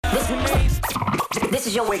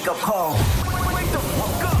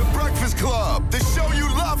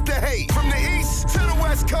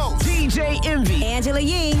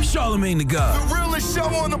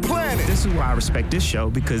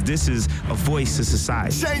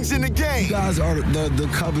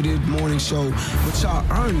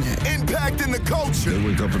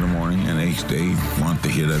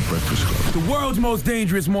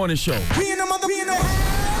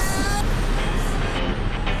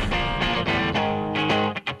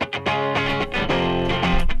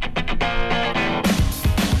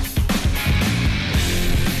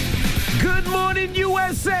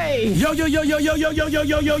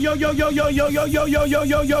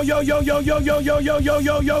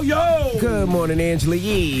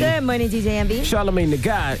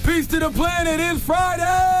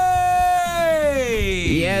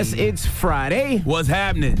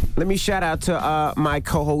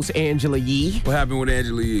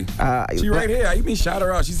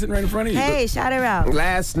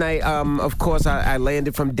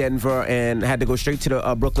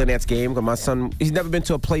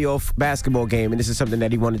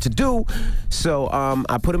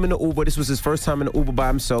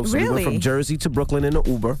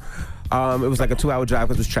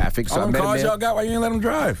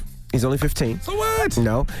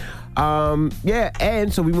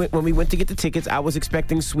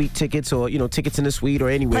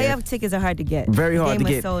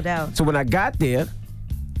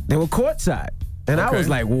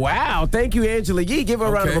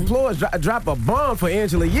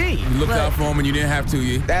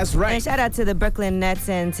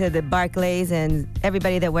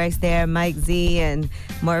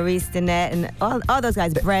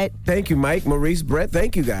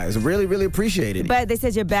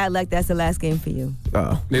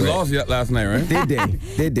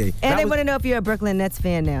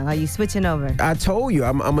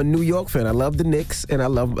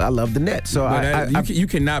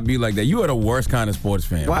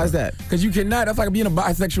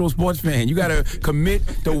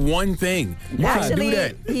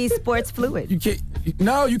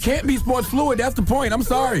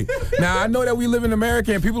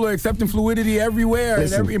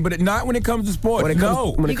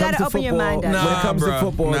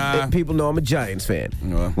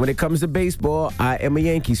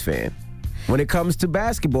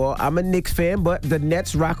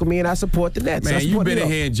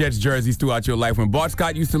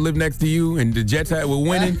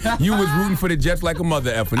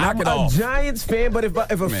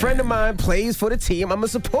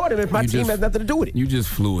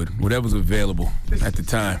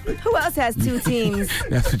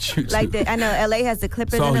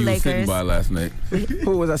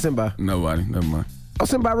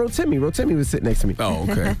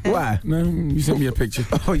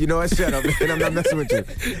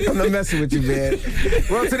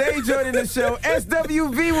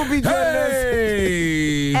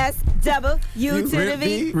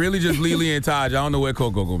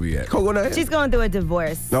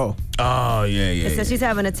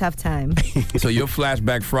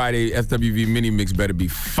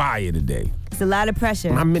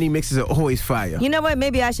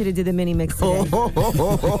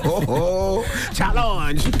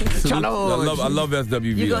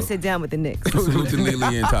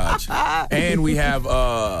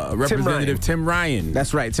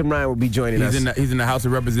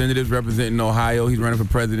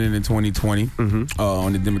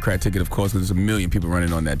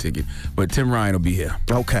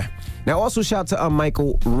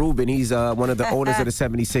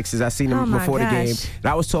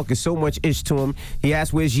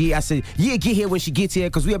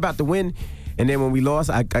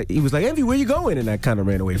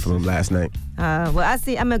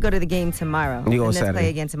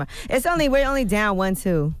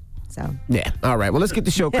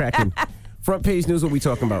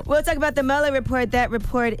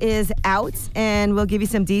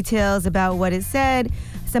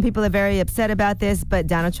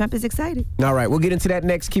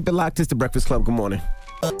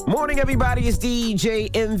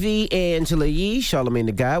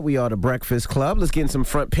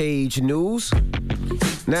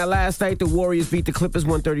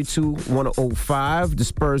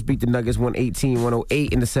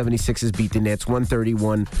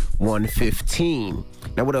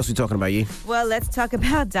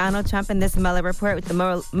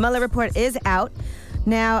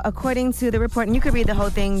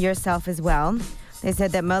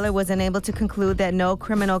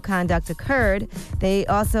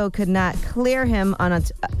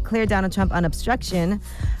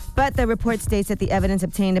But the report states that the evidence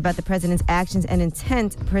obtained about the president's actions and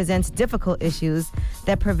intent presents difficult issues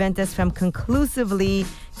that prevent us from conclusively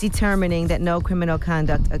determining that no criminal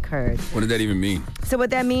conduct occurred. What does that even mean? So what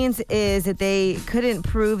that means is that they couldn't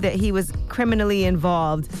prove that he was criminally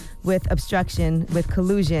involved with obstruction, with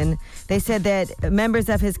collusion. They said that members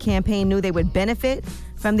of his campaign knew they would benefit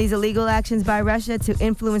from these illegal actions by Russia to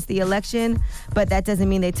influence the election, but that doesn't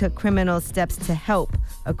mean they took criminal steps to help,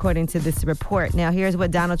 according to this report. Now, here's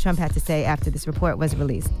what Donald Trump had to say after this report was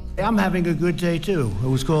released. I'm having a good day, too. It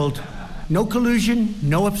was called No Collusion,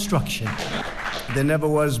 No Obstruction. There never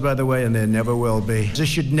was, by the way, and there never will be. This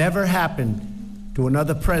should never happen to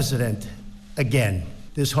another president again,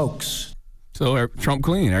 this hoax. So Trump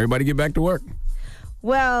clean. Everybody get back to work.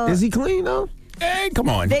 Well, Is he clean, though? Hey, come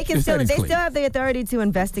on. They Just said he's still clean. have the authority to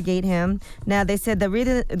investigate him. Now, they said the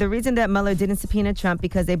reason that Mueller didn't subpoena Trump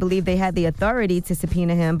because they believe they had the authority to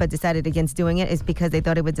subpoena him but decided against doing it is because they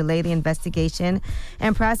thought it would delay the investigation.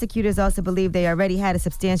 And prosecutors also believe they already had a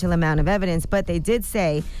substantial amount of evidence, but they did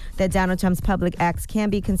say that Donald Trump's public acts can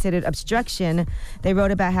be considered obstruction. They wrote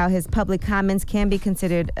about how his public comments can be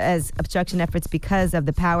considered as obstruction efforts because of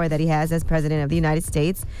the power that he has as president of the United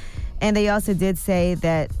States. And they also did say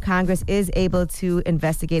that Congress is able to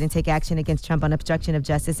investigate and take action against Trump on obstruction of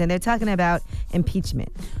justice. And they're talking about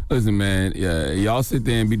impeachment. Listen, man, y'all sit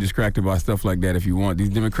there and be distracted by stuff like that if you want. These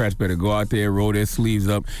Democrats better go out there, roll their sleeves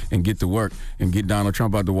up, and get to work and get Donald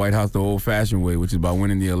Trump out the White House the old-fashioned way, which is by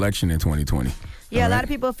winning the election in 2020. Yeah, a lot of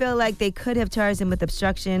people feel like they could have charged him with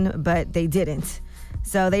obstruction, but they didn't.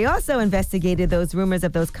 So they also investigated those rumors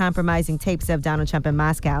of those compromising tapes of Donald Trump in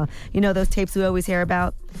Moscow. You know those tapes we always hear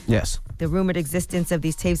about? Yes. The rumored existence of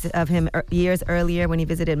these tapes of him years earlier when he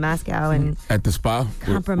visited Moscow and At the spa?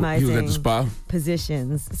 compromising He was at the spa?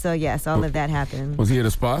 positions. So yes, all of that happened. Was he at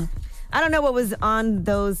a spa? I don't know what was on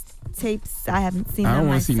those tapes. I haven't seen them I don't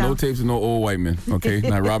want myself. to see no tapes of no old white men, okay?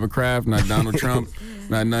 Not Robert Kraft, not Donald Trump,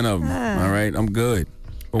 not none of them, all right? I'm good.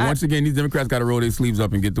 But once again, these Democrats got to roll their sleeves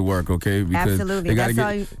up and get to work, okay? Because Absolutely. They gotta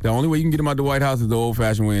That's the only way you can get them out the White House is the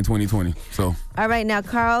old-fashioned way in 2020. So. All right, now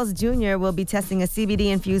Carl's Jr. will be testing a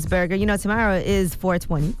CBD-infused burger. You know, tomorrow is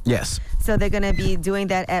 420. Yes. So they're going to be doing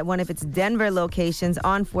that at one of its Denver locations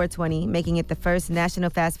on 420, making it the first national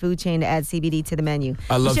fast food chain to add CBD to the menu.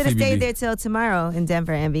 I love You should have CBD. stayed there till tomorrow in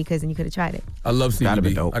Denver, Envy, because then you could have tried it. I love Gotta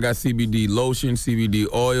be CBD. dope. I got CBD lotion, CBD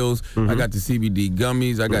oils. I got the CBD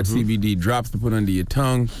gummies. I got CBD drops to put under your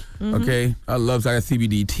tongue. Okay? I got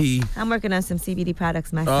CBD tea. I'm working on some CBD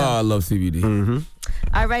products Oh, myself. I love CBD.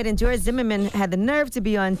 All right, and George Zimmerman had the nerve to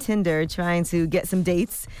be on Tinder trying to get some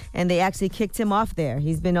dates, and they actually kicked him off there.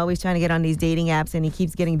 He's been always trying to get on these dating apps, and he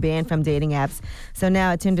keeps getting banned from dating apps. So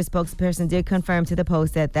now a Tinder spokesperson did confirm to the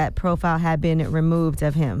Post that profile had been removed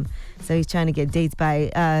of him. So he's trying to get dates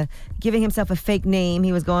by giving himself a fake name.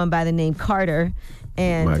 He was going by the name Carter. My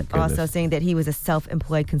And goodness. also saying that he was a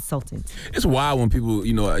self-employed consultant. It's wild when people,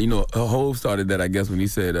 Hov started that, I guess, when he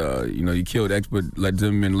said, you killed X, but let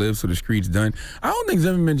Zimmerman live, so the street's done. I don't think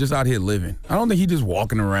Zimmerman just out here living. I don't think he just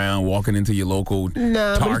walking into your local Nah, but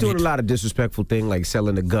he's Target. doing a lot of disrespectful thing like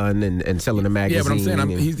selling a gun and selling a magazine. Yeah, but I'm saying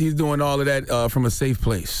and- he's doing all of that from a safe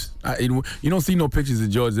place. You don't see no pictures of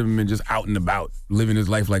George Zimmerman just out and about, living his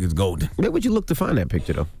life like it's golden. Where would you look to find that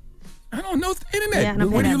picture, though? I don't know. It's the internet. Yeah, I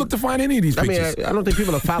don't Where do know. you look to find any of these I mean, pictures? I don't think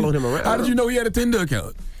people are following him around. How did you know he had a Tinder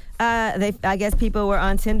account? I guess people were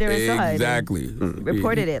on Tinder and saw it. Exactly. And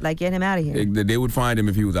reported it, like, get him out of here. They would find him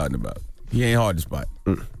if he was out and about. He ain't hard to spot.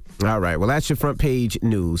 All right, well, that's your front page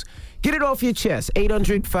news. Get it off your chest.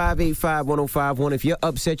 800-585-1051. If you're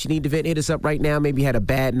upset, you need to vent, hit us up right now. Maybe you had a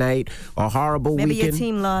bad night or horrible Maybe weekend. your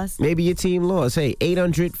team lost. Maybe your team lost. Hey,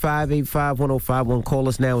 800-585-1051. Call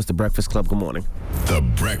us now. It's The Breakfast Club. Good morning. The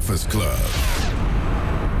Breakfast Club.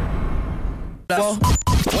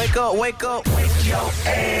 Wake up, wake up. Wake your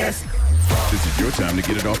ass. This is your time to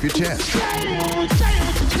get it off your chest.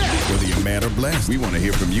 Whether you're mad or blessed, we want to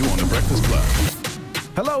hear from you on The Breakfast Club.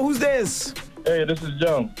 Hello, who's this? Hey, this is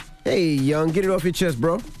Young. Hey, Young, get it off your chest,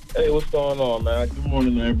 bro. Hey, what's going on, man? Good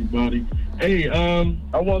morning to everybody. Hey,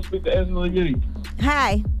 I want to speak to SWV.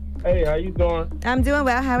 Hi, Hey, how you doing? I'm doing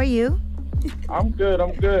well. How are you? I'm good.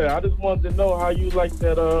 I just wanted to know how you liked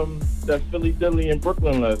that Philly Dilly in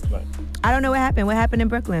Brooklyn last night. I don't know what happened. What happened in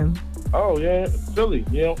Brooklyn? Oh yeah, Philly.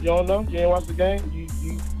 You don't know? You ain't watched the game?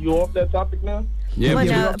 You off that topic now? Yeah, Well,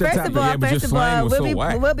 but no, off the first topic. of all, Yeah, but your slang was so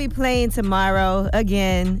whack. we'll be playing tomorrow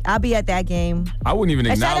again. I'll be at that game. I wouldn't even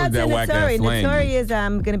And shout out acknowledge to that whack ass Notori. slang. Notori is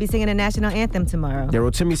going to be singing the national anthem tomorrow. Yeah,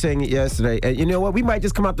 well, Timmy sang it yesterday. And you know what? We might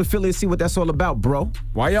just come out to Philly and see what that's all about, bro.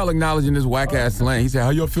 Why y'all acknowledging this whack ass slang? He said, "How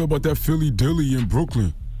y'all feel about that Philly Dilly in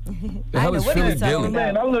Brooklyn?" The hell is Philly Dillon?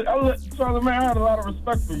 Man, Charlamagne, I had a lot of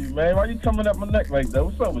respect for you, man. Why you coming up my neck like that?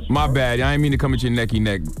 What's up with you? My bad. I ain't mean to come at your necky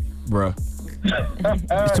neck, bruh.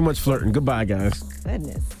 It's too much flirting. Goodbye, guys.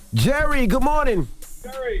 Goodness. Jerry, good morning.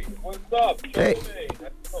 Jerry, what's up? Hey.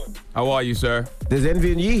 How are you, sir? There's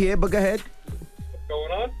Envy and Yee here, but go ahead. What's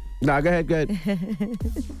going on? Nah, go ahead. I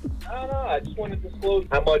don't know. I just wanted to disclose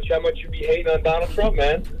how much you be hating on Donald Trump,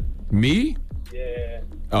 man. Me? Yeah.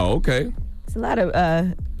 Oh, okay. It's a lot of,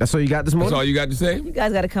 That's all you got this morning? That's all you got to say? you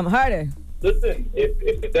guys got to come harder. Listen,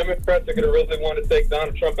 if the Democrats are going to really want to take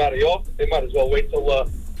Donald Trump out of the office, they might as well wait till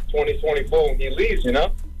 2024 when he leaves, you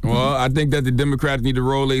know? Well, I think that the Democrats need to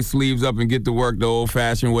roll their sleeves up and get to work the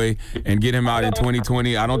old-fashioned way and get him out in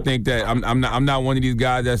 2020. I don't think that I'm not one of these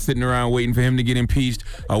guys that's sitting around waiting for him to get impeached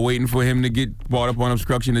or waiting for him to get brought up on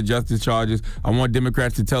obstruction of justice charges. I want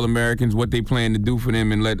Democrats to tell Americans what they plan to do for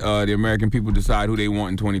them and let the American people decide who they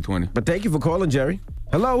want in 2020. But thank you for calling, Jerry.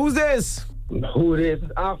 Hello, who's this? Who it is?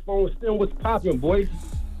 It's iPhone Sim. What's poppin', boys?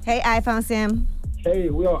 Hey, iPhone Sim. Hey,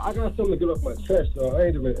 I got something to get off my chest, so I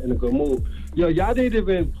ain't even in a good mood. Yo, y'all didn't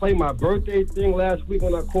even play my birthday thing last week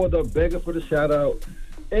when I called up begging for the shout out.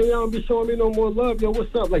 And y'all don't be showing me no more love. Yo,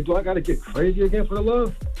 what's up? Like, do I got to get crazy again for the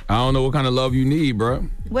love? I don't know what kind of love you need, bro.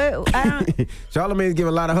 Well, I don't. Charlamagne's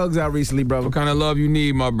giving a lot of hugs out recently, brother. What kind of love you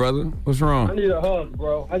need, my brother? What's wrong? I need a hug,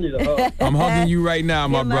 bro. I need a hug. I'm hugging you right now,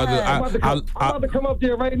 my brother. I'm about to come up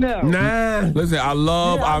there right now. Nah. Listen, I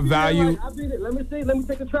love, I value. Let me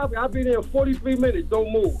take the traffic. I'll be there in 43 minutes. Don't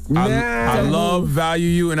move. I love, value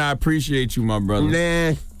you, and I appreciate you, my brother.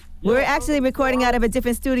 Nah. We're actually recording out of a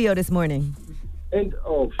different studio this morning. And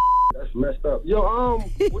that's messed up. Yo,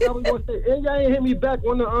 what I was gonna say, and y'all ain't hit me back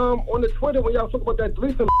on the Twitter when y'all talk about that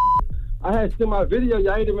threesome. I had sent my video.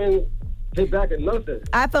 Y'all ain't even hit back at nothing.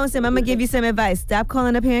 iPhone Sim, I'm gonna give you some advice. Stop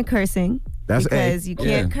calling up here and cursing. That's because you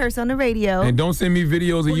can't curse on the radio. And don't send me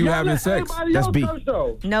videos of you having sex. That's B.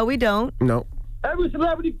 No, we don't. No. Every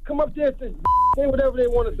celebrity come up there and say whatever they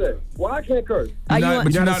want to say. Well, I can't curse.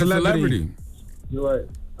 But you're not a celebrity. You're right.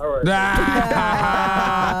 All right.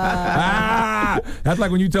 That's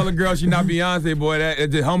like when you tell a girl she's not Beyonce, boy. That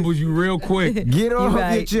just humbles you real quick. Get off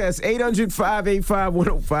your chest.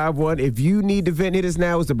 800-585-1051. If you need to vent, hit us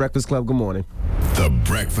now. It's The Breakfast Club. Good morning. The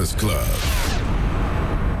Breakfast Club.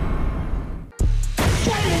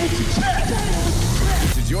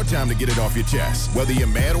 This is your time to get it off your chest, whether you're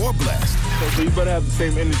mad or blessed. So you better have the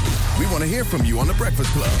same energy. We want to hear from you on The Breakfast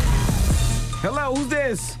Club. Hello, who's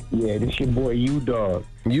this? Yeah, this your boy U-Dog.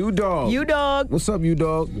 U-Dog. U-Dog. What's up,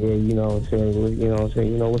 U-Dog? Yeah, you know what I'm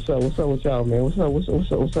saying. What's up with y'all, man? What's up,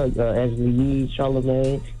 Angela Yee,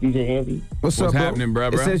 Charlamagne, DJ Envy? What's up, happening, bro?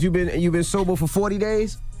 It says you've been sober for 40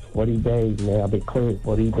 days? 40 days, man. I've been clean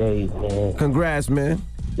 40 days, man. Congrats, man.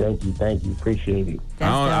 Thank you. Appreciate it.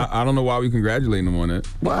 I don't know why we congratulating him on that.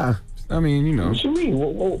 Why? I mean, you know. What you mean?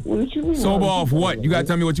 What you mean? Sober off what? You got to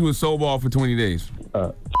tell me what you was sober off for 20 days.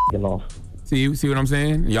 Off. See what I'm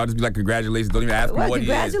saying? Y'all just be like, congratulations. Don't even ask him what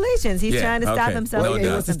congratulations. He's trying to stop himself. Well, he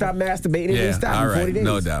wants to stop masturbating. Yeah, He stopped all in 40 right. days.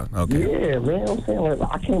 No doubt. Okay. Yeah, man. I'm saying,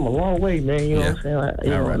 like, I came a long way, man. You know what I'm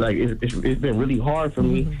saying? Like it's been really hard for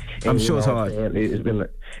me. And, I'm sure it's hard. It's been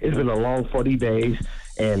a long 40 days,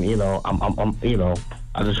 and I'm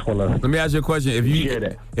I just want to. Let me ask you a question. If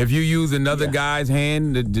you use another guy's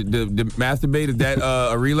hand to masturbate, is that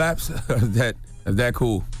a relapse? is that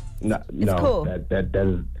cool? No, cool. That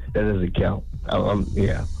doesn't count.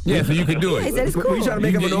 Yeah. Yeah, so you can do it. He said it's cool. You trying to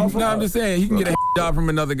make him an offer? No, I'm just saying, he can get a job from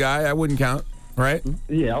another guy. That wouldn't count, right?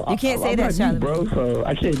 Yeah. You can't say that, Charlie. Bro, so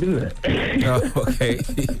I can't do that. Oh, okay.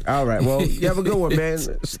 All right. Well, you have a good one, man.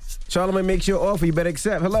 Charlamagne makes you an offer. You better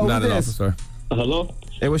accept. Hello, Not who's an this? offer, sir. Hello?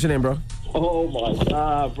 Hey, what's your name, bro? Oh, my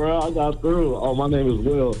God, bro. I got through. Oh, my name is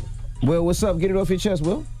Will. Will, what's up? Get it off your chest,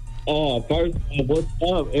 Will. First, what's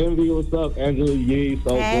up? Envy, what's up? Angela Yee,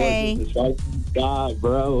 so gorgeous. God,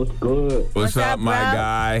 bro, what's good? What's up, my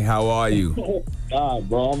guy? How are you? God,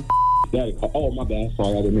 bro, I'm daddy. Oh, my bad.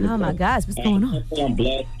 Sorry, I didn't mean to. Oh, my gosh. What's going on? I'm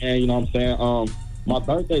blessed, and you know what I'm saying? My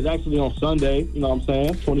birthday's actually on Sunday, you know what I'm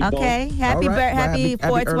saying? 24th. Okay. Happy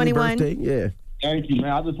 421. Yeah. Thank you,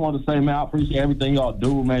 man. I just wanted to say, man, I appreciate everything y'all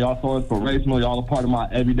do, man. Y'all so inspirational. Y'all a part of my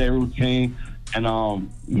everyday routine. And,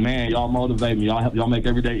 man, y'all motivate me. Y'all make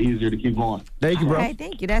every day easier to keep going. Thank you, bro. All right,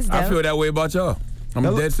 thank you. That's dope. I feel that way about y'all. I'm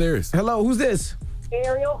dead serious. Hello, who's this?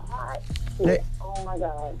 Ariel, hi. Hey. Oh, my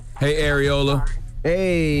God. Hey, Areola.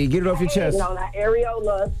 Hey, get it off your chest. No, not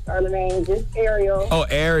Areola, name, just Ariel. Oh,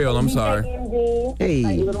 Ariel, I'm sorry. MD, hey.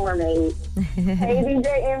 Like Little Mermaid. Hey, DJ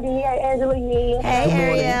MD. Hey, Angela Yee. Hey,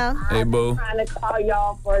 Ariel. Hey, boo. I've been trying to call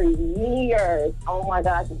y'all for years. Oh, my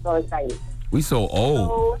gosh, I'm so excited. We so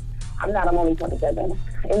old. So, I'm not. I'm only 27.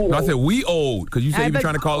 Anyway. No, I said we old, because you said you've been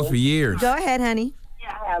trying to call us for years. Go ahead, honey.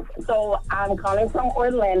 Yeah, I have. So I'm calling from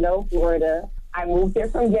Orlando, Florida. I moved here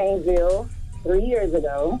from Gainesville 3 years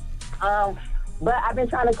ago. But I've been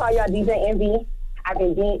trying to call y'all DJ Envy. I've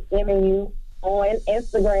been DMing you on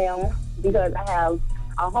Instagram because I have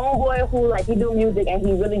a homeboy who, he do music and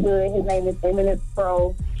he's really good. His name is Eminence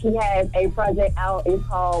Pro. He has a project out. It's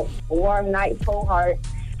called Warm Nights, Full Heart.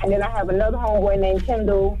 And then I have another homeboy named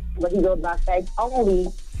Kendall, but he goes by Facts Only.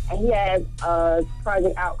 And he has a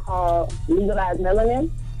project out called Legalize Melanin.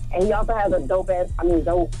 And he also has a dope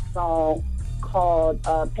song called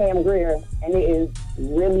Pam Grier. And it is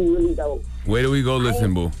really, really dope. Where do we go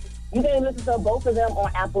listen, boo? You can listen to both of them on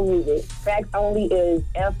Apple Music. Facts Only is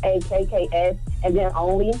FAKKS and then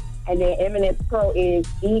Only. And then Eminence Pro is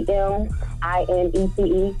EMINECEPRO.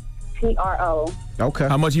 Okay.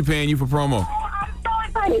 How much you paying you for promo?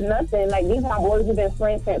 It's nothing. These my boys have been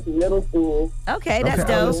friends since middle school. Okay, that's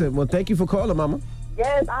dope. Listen, well, thank you for calling, Mama.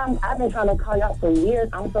 Yes, I've been trying to call y'all for years.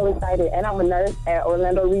 I'm so excited. And I'm a nurse at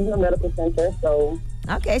Orlando Regional Medical Center, so...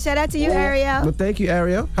 Okay, shout out to you, Ariel. Well, thank you,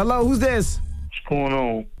 Ariel. Hello, who's this? What's going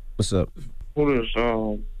on? What's up? What is,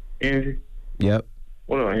 Envy? Yep.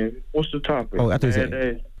 What up, Envy? What's the topic? Oh, I thought you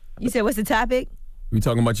said... You said, what's the topic? We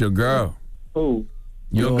talking about your girl. Who?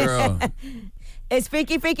 Your girl. It's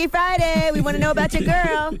Freaky Friday. We want to know about your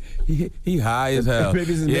girl. He high as hell.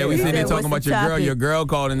 Yeah, we sitting there talking about your girl. Your girl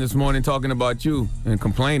called in this morning talking about you and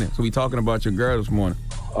complaining. So we talking about your girl this morning.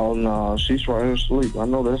 Oh, no, she's right here asleep. I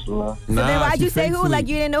know that's a lie. So then why'd you say who? Sleep. Like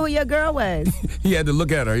you didn't know who your girl was. He had to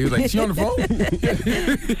look at her. He was like, she on the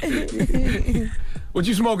phone? What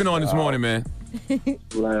you smoking on this morning, man?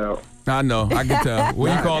 Loud. I know. I can tell.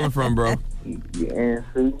 Where you calling from, bro?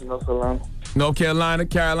 North Carolina. North Carolina,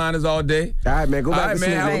 Carolinas all day. All right, man. Go back all right, to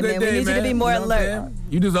man. Have a good day, We need you to be more alert.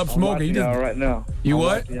 You just up smoking. You just y'all right now. You I'm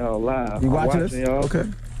what? Watching y'all live. You watching us? Y'all. Okay.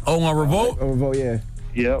 Oh, on Revolt? On Revolt, yeah.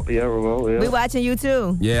 Yep, Revolt, yeah. We watching you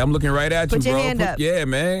too. Yeah, I'm looking right at Put you, your bro. hand up. Yeah,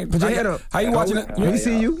 man. Put your hand up. How you watching it? We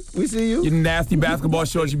see you. We see you. Your nasty basketball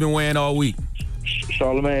shorts you've been wearing all week.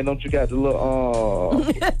 Charlamagne, don't you got the little,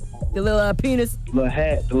 the little penis? Little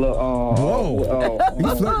hat, the little,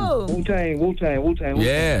 Whoa. Wu-Tang.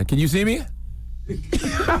 Yeah, can you see me? Your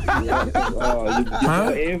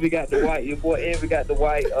boy Envy got the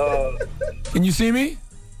white, Can you see me?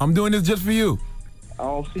 I'm doing this just for you. I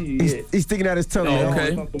don't see you yet. He's sticking out his tongue. Oh,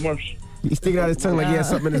 okay. He's sticking out his tongue like he has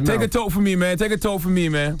something in his mouth. Take a toke for me, man. Take a toke for me,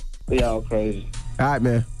 man. Y'all crazy. All right,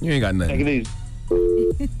 man. You ain't got nothing. Take it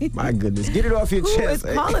easy. My goodness. Get it off your Who chest.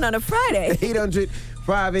 is calling on a Friday?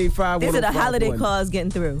 800-585-1051. These are the holiday calls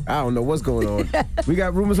getting through. I don't know what's going on. We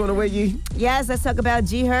got rumors on the way, Yee? Yes, let's talk about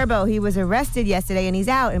G Herbo. He was arrested yesterday and he's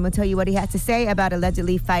out, and we'll tell you what he had to say about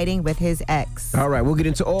allegedly fighting with his ex. All right, we'll get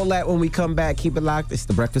into all that when we come back. Keep it locked. It's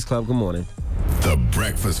The Breakfast Club. Good morning. The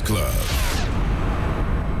Breakfast Club.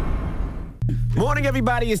 Morning,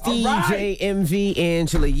 everybody. It's DJ MV,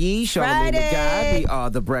 Angela Yee, Charlamagne the Guy. We are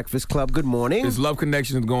The Breakfast Club. Good morning. There's love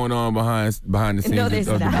connections going on behind the scenes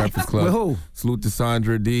of The Breakfast Club. With who? Salute to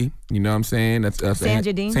Sandra D. You know what I'm saying? That's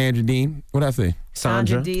Sandra Dean. Sandra Dean. What'd I say?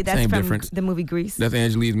 Sandra D. That's Same from difference. the movie Grease. That's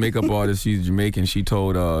Angelique's makeup artist. She's Jamaican. She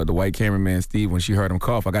told the white cameraman Steve when she heard him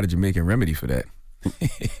cough, I got a Jamaican remedy for that.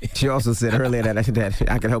 She also said earlier that I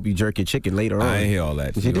can help you jerk your chicken later on. I ain't hear all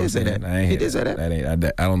that. She did say that. She did say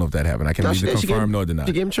that. I don't know if that happened. I can neither confirm nor deny.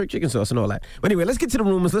 She gave him chicken sauce and all that. But anyway, let's get to the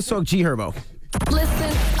rumors. Let's talk G Herbo.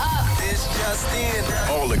 Listen up. This just in.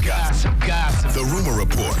 All the gossip. The Rumor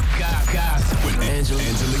Report. Gossip. With Angela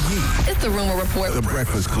Yee. It's the Rumor Report. The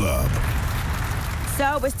Breakfast Club.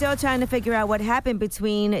 So we're still trying to figure out what happened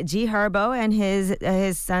between G Herbo and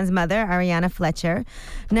his son's mother, Ariana Fletcher.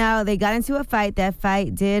 Now, they got into a fight. That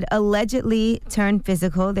fight did allegedly turn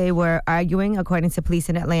physical. They were arguing, according to police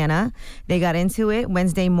in Atlanta. They got into it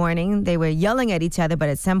Wednesday morning. They were yelling at each other, but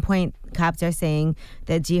at some point, cops are saying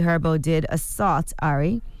that G Herbo did assault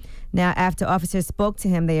Ari. Now, after officers spoke to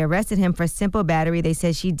him, they arrested him for simple battery. They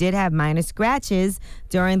said she did have minor scratches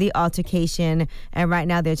during the altercation, and right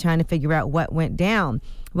now they're trying to figure out what went down.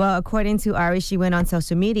 Well, according to Ari, she went on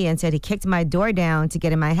social media and said he kicked my door down to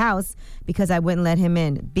get in my house because I wouldn't let him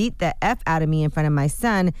in, beat the F out of me in front of my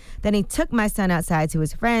son. Then he took my son outside to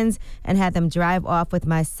his friends and had them drive off with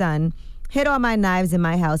my son, hid all my knives in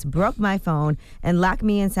my house, broke my phone, and locked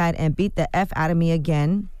me inside and beat the F out of me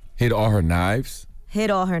again. Hid all her knives? Hid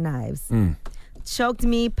all her knives. choked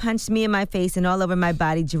me, punched me in my face and all over my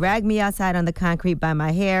body, dragged me outside on the concrete by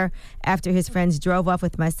my hair. After his friends drove off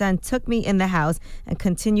with my son, took me in the house and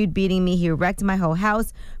continued beating me. He wrecked my whole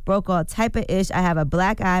house, broke all type of ish. I have a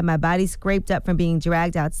black eye, my body scraped up from being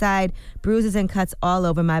dragged outside, bruises and cuts all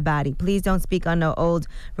over my body. Please don't speak on no old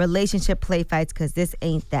relationship play fights because this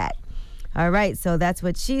ain't that. All right, so that's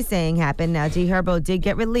what she's saying happened. Now, G Herbo did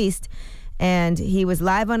get released, and he was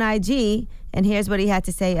live on IG, and here's what he had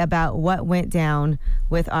to say about what went down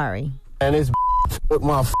with Ari. And it's with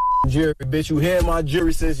my jury, bitch. You had my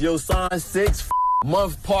jury since your son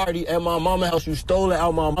 6-month party at my mama house. You stole it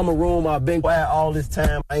out my mama room. I've been quiet all this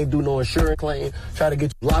time. I ain't do no insurance claim. Try to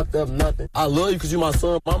get you locked up, nothing. I love you because you my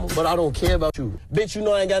son, mama, but I don't care about you. Bitch, you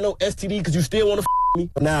know I ain't got no STD because you still want to me.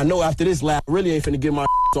 But now I know after this lap, I really ain't finna get my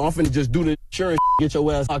so I'm finna just do the insurance get your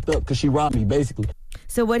ass locked up because she robbed me, basically.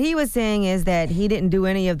 So what he was saying is that he didn't do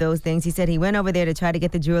any of those things. He said he went over there to try to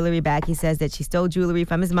get the jewelry back. He says that she stole jewelry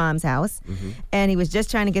from his mom's house, and he was just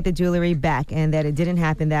trying to get the jewelry back, and that it didn't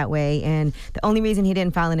happen that way. And the only reason he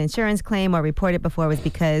didn't file an insurance claim or report it before was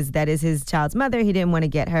because that is his child's mother. He didn't want to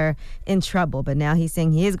get her in trouble. But now he's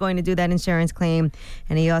saying he is going to do that insurance claim,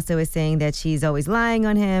 and he also is saying that she's always lying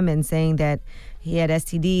on him and saying that he had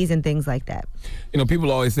STDs and things like that. You know,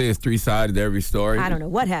 people always say it's three sides to every story. I don't know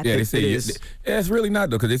what happened. Yeah, they say it's really not,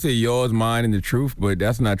 though, because they say yours, mine, and the truth, but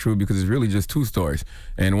that's not true because it's really just two stories.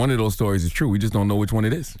 And one of those stories is true. We just don't know which one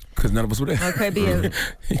it is because none of us were there. Okay,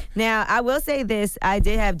 Now, I will say this. I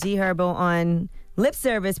did have G Herbo on Lip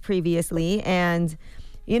Service previously, and,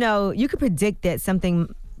 you know, you could predict that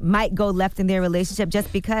something might go left in their relationship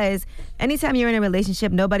just because anytime you're in a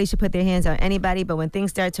relationship, nobody should put their hands on anybody, but when things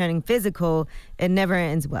start turning physical, it never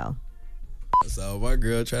ends well. That's all my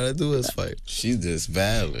girl trying to do is fight. She's just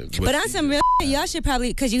violent. But on some real y'all should probably,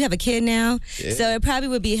 because you have a kid now, so it probably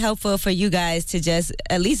would be helpful for you guys to just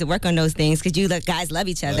at least work on those things because you guys love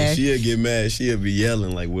each other. Like, she'll get mad. She'll be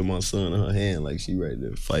yelling like with my son in her hand like she ready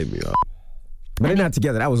to fight me off. But they're not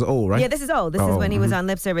together. That was old, right? Yeah, this is old. This is when he was on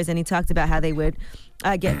Lip Service, and he talked about how they would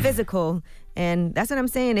get physical. And that's what I'm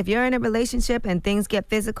saying. If you're in a relationship and things get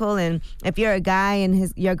physical, and if you're a guy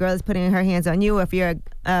and your girl is putting her hands on you, or if you're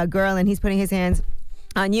a girl and he's putting his hands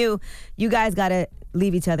on you, you guys got to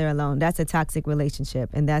leave each other alone. That's a toxic relationship,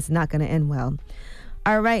 and that's not going to end well.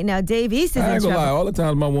 All right, now Dave East is in trouble. I ain't gonna lie. All the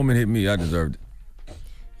times my woman hit me, I deserved it.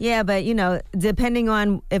 Yeah, but, you know, depending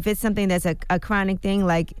on if it's something that's a chronic thing,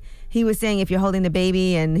 like he was saying, if you're holding the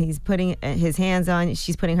baby and he's putting his hands on,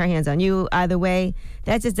 she's putting her hands on you, either way,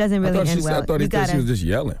 that just doesn't really end well. I thought he said she was just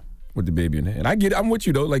yelling with the baby in the hand. I get it. I'm with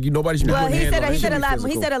you, though. Like, nobody should be putting hands on her.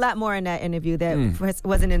 He said a lot more in that interview that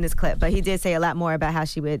wasn't in this clip, but he did say a lot more about how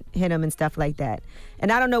she would hit him and stuff like that.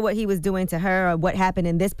 And I don't know what he was doing to her or what happened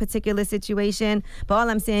in this particular situation, but all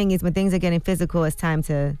I'm saying is when things are getting physical, it's time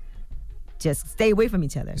to just stay away from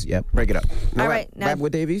each other. Yeah, break it up. All right. Now,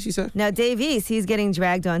 with Dave East, he said? Now, Dave East, he's getting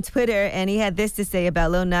dragged on Twitter, and he had this to say about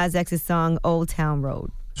Lil Nas X's song, Old Town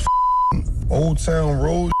Road. Old Town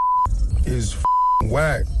Road is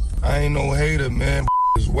whack. I ain't no hater, man.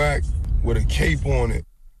 Is whack with a cape on it.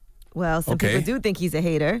 Well, some people do think he's a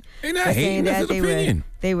hater. Ain't not hating, that's his opinion.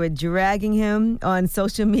 They were dragging him on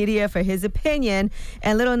social media for his opinion,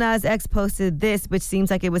 and Lil Nas X posted this, which seems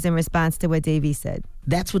like it was in response to what Dave East said.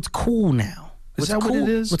 That's what's cool now. Is that what it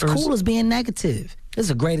is? What's cool is being negative. This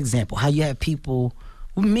is a great example. How you have people,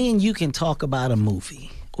 me and you can talk about a movie.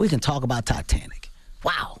 We can talk about Titanic.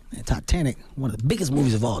 Wow, man, Titanic, one of the biggest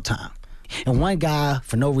movies of all time. And one guy,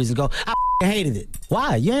 for no reason, go, I hated it.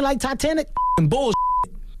 Why? You ain't like Titanic? Bullshit.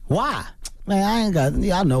 Why? Man,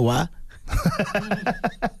 I know why.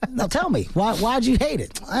 Now tell me, why'd you hate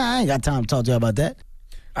it? I ain't got time to talk to you about that.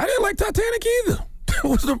 I didn't like Titanic either.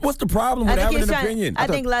 What's the problem with having an opinion? I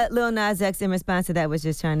think Lil Nas X, in response to that, was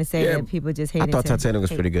just trying to say that people just hated it. I thought Titanic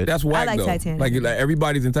was pretty good. That's whack, I like though. Titanic. Like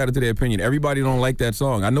everybody's entitled to their opinion. Everybody don't like that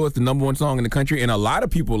song. I know it's the #1 song in the country, and a lot of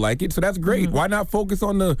people like it, so that's great. Why not focus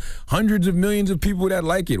on the hundreds of millions of people that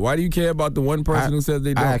like it? Why do you care about the one person who says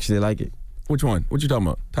they don't? I actually like it. Which one? What you talking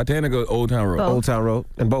about? Titanic or Old Town Road? Both. Old Town Road.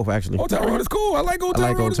 And both, actually. Old Town Road is cool. I like Old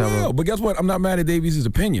Town Road as well. But guess what? I'm not mad at Davies'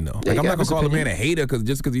 opinion, though. Yeah, like, I'm not going to call a man a hater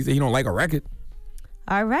just because he said he don't like a record.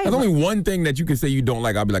 All right. There's only one thing that you can say you don't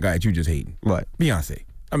like. I'll be like, all right, you just hating. What? Beyonce.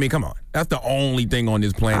 I mean, come on. That's the only thing on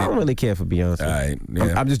this planet. I don't really care for Beyonce. All right.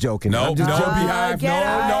 Yeah. I'm just joking. No, Beehive. No.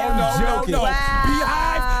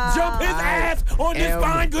 Beehive, jump his ass on this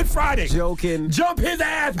fine Good Friday. Joking. Jump his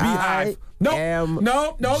ass, Beehive.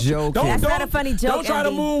 No. Joking. That's not a funny joke. Don't try to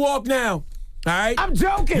moonwalk now. All right? I'm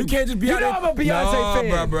joking. You can't just be out know here. I'm a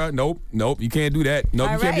Beyonce fan. Bro. Nope. You can't do that. Nope.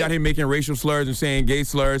 All you can't be right. out here making racial slurs and saying gay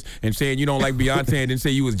slurs and saying you don't like Beyonce and then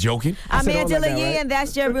say you was joking. I'm Angela Yee, and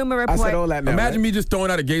that's your rumor report. I said all that now. Imagine me just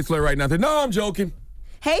throwing out a gay slur right now. No, I'm joking.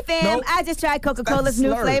 Hey fam, Nope. I just tried Coca-Cola's That's new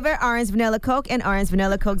slurred. flavor, Orange Vanilla Coke and Orange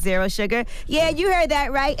Vanilla Coke Zero Sugar. Yeah, you heard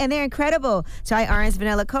that right, and they're incredible. Try Orange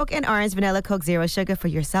Vanilla Coke and Orange Vanilla Coke Zero Sugar for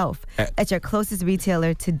yourself at your closest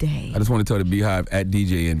retailer today. I just want to tell the Beehive at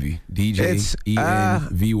DJ Envy. It's,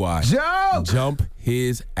 DJENVY. Joke! Jump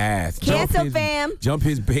his ass. Cancel, fam. Jump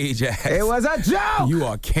his beige ass. It was a joke. You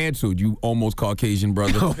are canceled, you almost Caucasian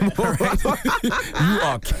brother. All right? You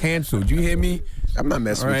are canceled. You hear me? I'm not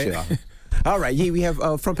messing with y'all. All right, we have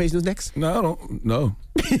front page news next. No, I don't. No.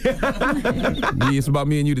 It's about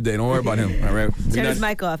me and you today. Don't worry about him. All right. Turn his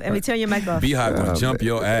mic off. Emmy, turn your mic off. Beehive gonna jump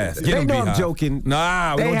your ass. Get They him, know Beehive. I'm joking.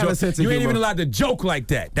 Nah, we They don't have a joke. sense of You ain't humor. even allowed to joke like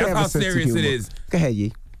that. They That's have how a sense of serious it humor. is. Go ahead,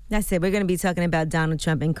 Yee. That's it. We're going to be talking about Donald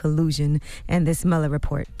Trump and collusion and this Mueller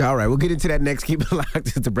report. All right, we'll get into that next. Keep it locked.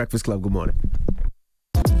 It's the Breakfast Club. Good morning.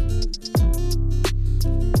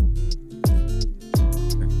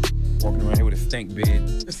 Walking around here with a stink bed.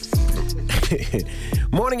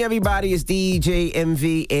 Morning, everybody. It's DJ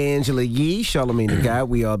MV, Angela Yee, Charlamagne the Guy.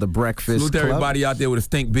 We are the Breakfast Salute Club. everybody out there with a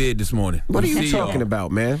stink bed this morning. What are Good to you see talking y'all.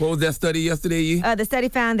 about, man? What was that study yesterday, Yee? The study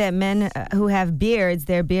found that men who have beards,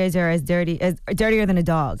 their beards are as dirtier than a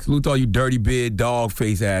dog's. Salute to all you dirty beard, dog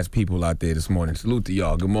face ass people out there this morning. Salute to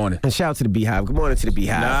y'all. Good morning. And shout out to the Beehive. Good morning to the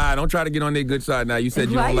Beehive. Nah, don't try to get on their good side now. You said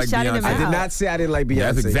you Why don't you like shouting Beyonce. him I did out? not say I didn't like Beyonce.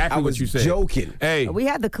 Yeah, that's exactly I was what you said. joking. Hey, We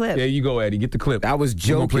had the clip. there you go, Eddie. Get the clip. I was We're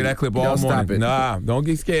joking. gonna play that clip all Don't morning. stop it. Nah, don't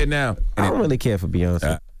get scared now. I don't really care for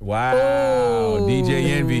Beyonce. Wow. Ooh.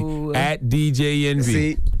 DJ Envy. At DJ Envy.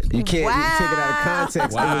 See, you can't you can take it out of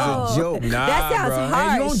context. Wow. It was a joke. Nah, That sounds bro. harsh.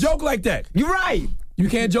 Hey, you don't joke like that. You're right. You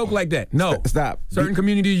can't joke like that. No. Stop. Certain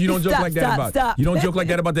communities you don't joke Stop, like that stop, about. stop. You don't joke like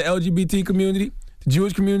that about the LGBT community, the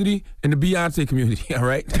Jewish community, and the Beyonce community, all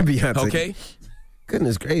right? Beyonce. Okay?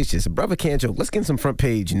 Goodness gracious, a brother can't joke. Let's get some front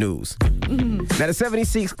page news. Now the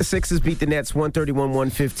 76ers beat the Nets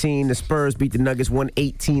 131-115. The Spurs beat the Nuggets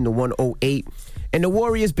 118-108. And the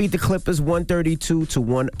Warriors beat the Clippers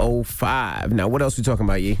 132-105. Now, what else we talking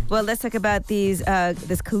about, Yee? Well, let's talk about this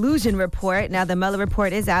collusion report. Now, the Mueller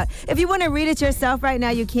report is out. If you want to read it yourself right now,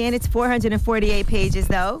 you can. It's 448 pages,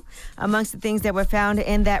 though. Amongst the things that were found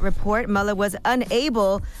in that report, Mueller was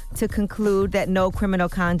unable to conclude that no criminal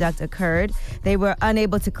conduct occurred. They were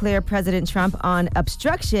unable to clear President Trump on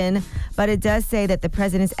obstruction, but it does say that the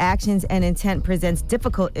president's actions and intent presents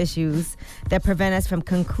difficult issues that prevent us from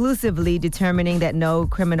conclusively determining that no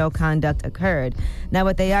criminal conduct occurred. Now,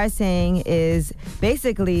 what they are saying is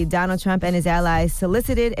basically Donald Trump and his allies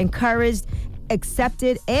solicited, encouraged,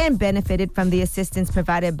 accepted, and benefited from the assistance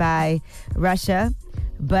provided by Russia.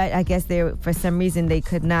 But I guess for some reason they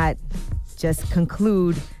could not just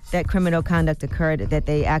conclude that criminal conduct occurred, that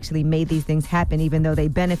they actually made these things happen, even though they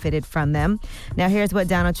benefited from them. Now, here's what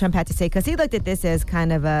Donald Trump had to say, because he looked at this as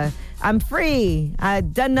kind of I'm free,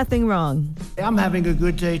 I've done nothing wrong. I'm having a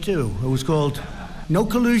good day, too. It was called No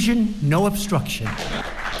Collusion, No Obstruction.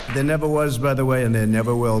 There never was, by the way, and there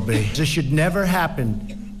never will be. This should never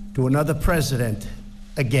happen to another president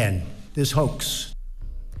again, this hoax.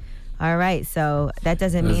 All right, so that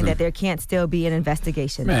doesn't mean that there can't still be an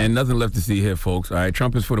investigation. Man, nothing left to see here, folks. All right,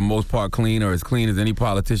 Trump is for the most part clean, or as clean as any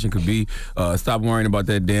politician could be. Stop worrying about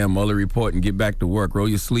that damn Mueller report and get back to work. Roll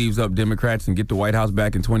your sleeves up, Democrats, and get the White House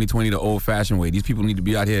back in 2020 the old-fashioned way. These people need to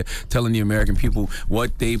be out here telling the American people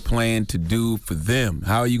what they plan to do for them.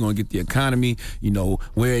 How are you going to get the economy,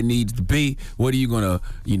 where it needs to be? What are you going to,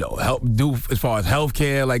 help do as far as health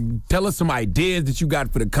care? Like, tell us some ideas that you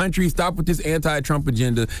got for the country. Stop with this anti-Trump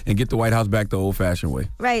agenda and get the White House back the old-fashioned way.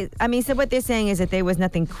 Right. I mean, so what they're saying is that there was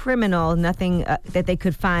nothing criminal, nothing that they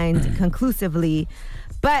could find conclusively,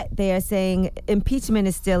 but they are saying impeachment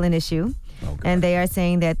is still an issue. Okay. And they are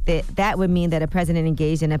saying that that would mean that a president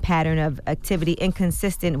engaged in a pattern of activity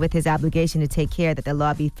inconsistent with his obligation to take care that the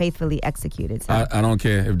law be faithfully executed. So. I don't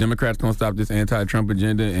care. If Democrats don't stop this anti-Trump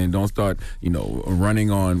agenda and don't start, running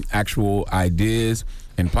on actual ideas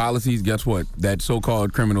and policies, guess what? That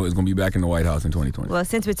so-called criminal is going to be back in the White House in 2020. Well,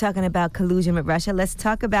 since we're talking about collusion with Russia, let's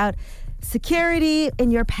talk about security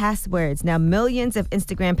in your passwords. Now, millions of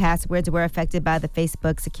Instagram passwords were affected by the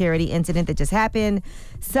Facebook security incident that just happened.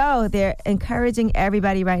 So they're encouraging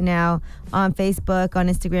everybody right now on Facebook, on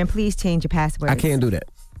Instagram, please change your passwords. I can't do that.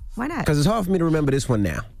 Why not? Because it's hard for me to remember this one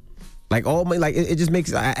now. Like it just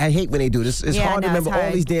makes. I hate when they do this. It's hard to remember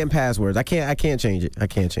all these damn passwords. I can't change it.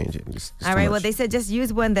 It's all right. Well, they said just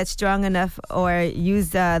use one that's strong enough, or use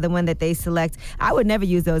the one that they select. I would never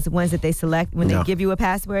use those ones that they select when they give you a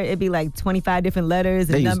password. It'd be like 25 different letters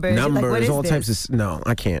and numbers. Numbers, like, what is all this? types of. No,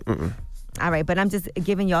 I can't. All right, but I'm just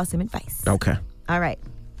giving y'all some advice. Okay. All right.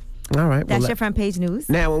 All right. That's your front page news.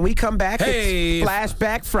 Now, when we come back, it's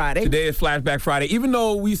Flashback Friday. Today is Flashback Friday. Even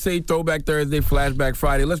though we say Throwback Thursday, Flashback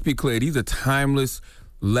Friday, let's be clear. These are timeless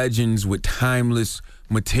legends with timeless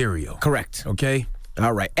material. Correct. Okay?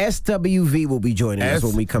 All right. SWV will be joining us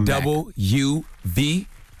when we come back. SWV.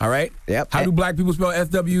 All right? Yep. How do black people spell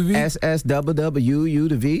SWV? SSWW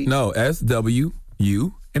to V? No, SWU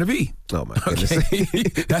and a V. Oh, my goodness. Okay?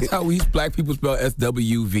 That's how we black people spell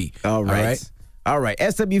SWV. All right. All right,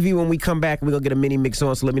 SWV, when we come back, we're going to get a mini mix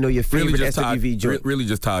on, so let me know your favorite SWV joint. Really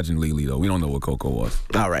just Taj and Lily, though. We don't know what Coco was.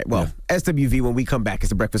 All right, well, SWV, when we come back, it's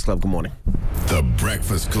The Breakfast Club. Good morning. The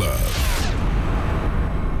Breakfast Club.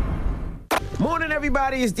 Morning,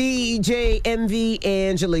 everybody. It's DJ MV,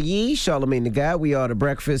 Angela Yee, Charlamagne the Guy. We are The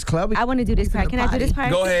Breakfast Club. I want to do this part. Can I do this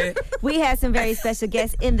part? Go ahead. We have some very special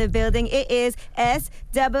guests in the building. It is SW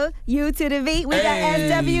to the V. We got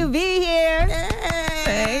SWV here.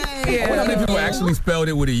 I wonder how many people actually spelled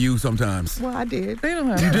it with a U sometimes. Well, I did. They don't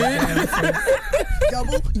have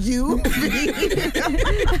You did?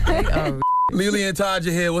 Lily and Taj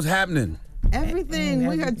are here. What's happening? Everything.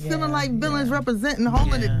 We got feeling like villains representing,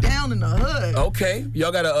 holding it down in the hood. Okay.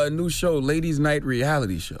 Y'all got a new show, Ladies Night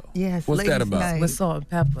reality show. Yes. What's that about? Night. With Salt and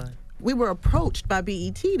Pepper. We were approached by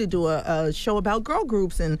BET to do a show about girl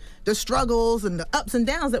groups and the struggles and the ups and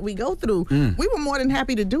downs that we go through. We were more than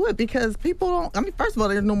happy to do it because people don't, first of all,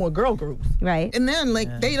 there's no more girl groups. Right. And then,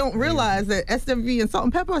 they don't realize that SWV and Salt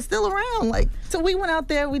and Pepper are still around. So we went out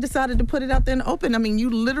there, we decided to put it out there in the open. You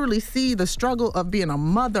literally see the struggle of being a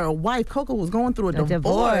mother, a wife. Coco was going through a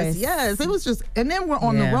divorce. Yes, it was just, and then we're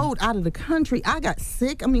on the road out of the country. I got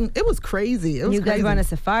sick. It was crazy. It was You guys crazy. run a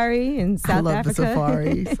safari in South I love Africa? the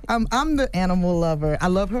safaris. I'm the animal lover. I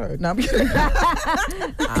love her. No, I'm kidding.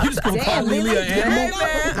 You just gonna call Lily an animal?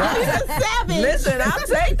 Listen, I'll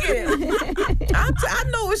take it. I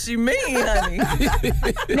know what she mean, honey.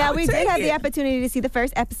 Now, we did have the opportunity to see the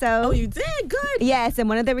first episode. Oh, you did? Good. Yes, and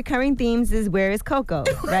one of the recurring themes is where is Coco,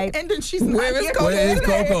 right? And then she's Where is Coco? Where is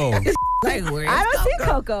Coco? Like, where is I don't see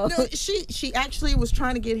Coco. No, she actually was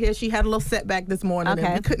trying to get here. She had a little setback this morning,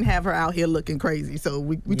 and we couldn't have her out here looking crazy. So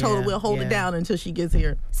we told her we'll hold it down until she gets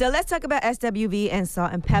here. So let's talk about SWV and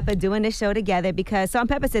Salt and Pepper doing this show together, because Salt and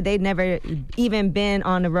Pepper said they'd never even been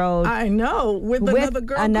on the road. I know, with another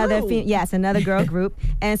girl group. Yes, another girl group.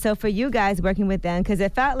 And so for you guys working with them, because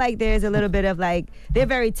it felt like there's a little bit of they're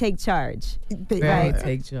very take charge. Very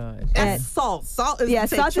take charge. That's Salt. Salt is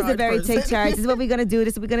Salt is a very person. take charge. This is what we're going to do.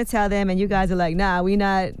 This is what we're going to tell them. And you guys are like, nah, we're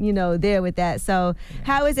not, there with that. So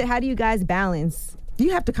how is it? How do you guys balance?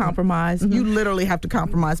 You have to compromise. You literally have to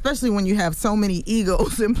compromise, especially when you have so many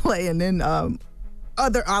egos in play and then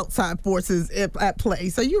other outside forces at play.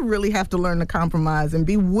 So you really have to learn to compromise and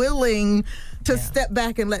be willing to step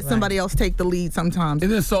back and let somebody else take the lead sometimes.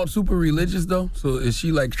 Isn't Salt super religious, though? So is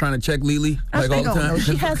she, trying to check Lily all the time? No,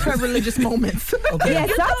 she has her religious moments. Okay. Yeah,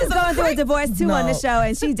 Salt is going through a divorce, too, on the show,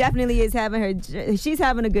 and she definitely is she's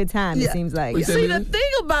having a good time, it seems like. See, the thing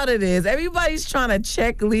about it is, everybody's trying to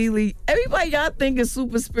check Lily. Everybody y'all think is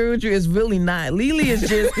super spiritual is really not. Lily is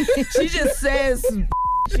just, she just says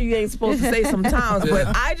she ain't supposed to say sometimes,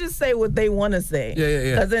 but I just say what they want to say.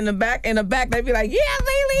 Yeah. Because in the back, they be like, yeah,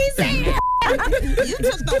 Lily, say that. You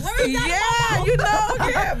took the words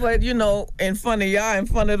out. But in front of y'all, in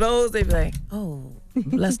front of those, they be like, oh,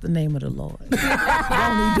 bless the name of the Lord. Won't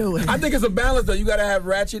he do it? I think it's a balance, though. You got to have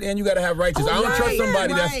ratchet and you got to have righteous. I don't trust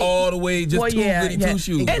somebody that's all the way just two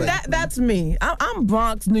shoes. And that's me. I'm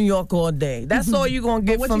Bronx, New York all day. That's all you're going to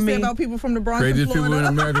get what from you me. say about people from the Bronx and Craziest people in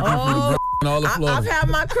America come from the Bronx and all of Florida. I've had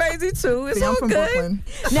my crazy, too. It's I'm all from good. Brooklyn.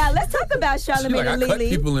 Now, let's talk about Charlamagne and I cut Lily.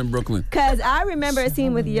 people in Brooklyn. Because I remember a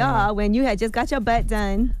scene with y'all when you had just got your butt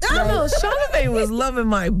done. I know, Charlamagne was loving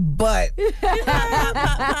my butt. He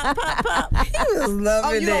was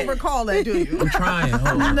loving it. You don't recall that, do you? I'm trying.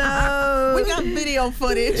 Hold on. No. We got video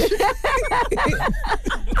footage.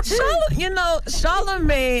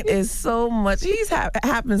 Charlamagne is so much. He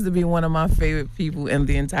happens to be one of my favorite people in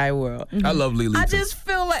the entire world. I love Lily. I just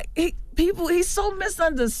feel like he's so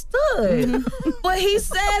misunderstood. But he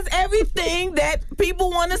says everything that people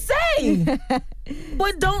want to say.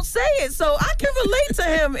 But don't say it. So I can relate to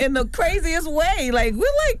him in the craziest way. Like, we're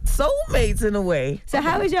like soulmates in a way. So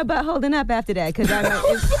how is your butt holding up after that? Because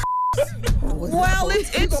Well, it's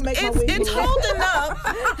holding up.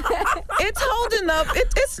 It's holding up.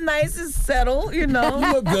 It's nice. It's settled. You know.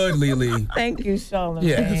 You look good, Lily. Thank you, Charlamagne.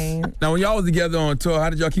 Yes. Now, when y'all was together on tour, how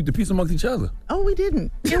did y'all keep the peace amongst each other? Oh, we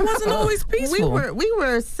didn't. It wasn't always peaceful. We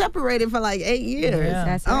were separated for like 8 years. Yeah.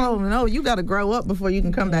 That's right. Oh no, you got to grow up before you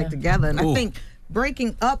can come back together. And I think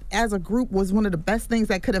breaking up as a group was one of the best things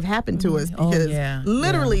that could have happened to us because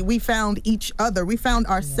literally we found each other. We found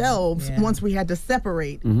ourselves once we had to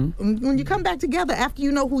separate. When you come back together after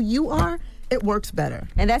you know who you are, it works better.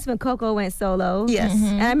 And that's when Coco went solo. Yes.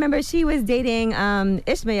 And I remember she was dating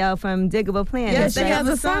Ishmael from Diggable Plants. Yes, they have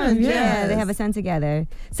a son. Yeah, they have a son together.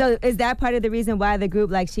 So is that part of the reason why the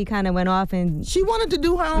group, like, she kind of went off and... She wanted to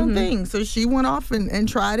do her own thing, so she went off and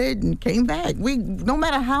tried it and came back. No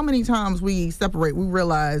matter how many times we separate, we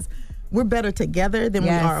realize we're better together than we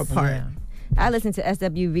are apart. Yeah. I listen to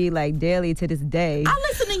SWV like daily to this day. I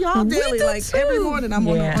listen to y'all daily, like every morning. I'm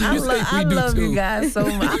on the I love you guys so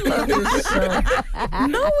much. I love this show.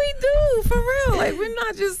 No, we do, for real. Like, we're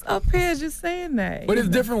not just up here just saying that. But it's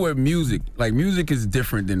different with music. Like, music is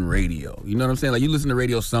different than radio. You know what I'm saying? Like, you listen to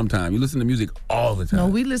radio sometime. You listen to music all the time. No,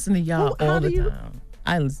 we listen to y'all all the time.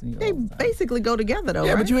 I listen to They basically go together, though,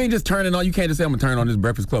 Yeah, right? but you ain't just turning on. You can't just say, I'm going to turn on this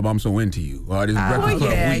Breakfast Club. I'm so into you. Or this Breakfast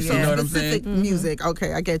Club week. You know what I'm saying? Specific music.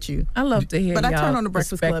 Okay, I get you. I love to hear But I turn y'all on the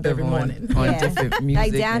Breakfast Club every morning. On different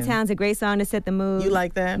music. Like, Downtown's a great song to set the mood. You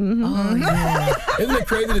like that? Oh, yeah. Isn't it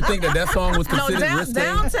crazy to think that song was considered risque?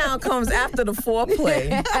 Downtown comes after the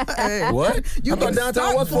foreplay. What? I thought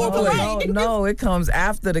Downtown was foreplay. No, it comes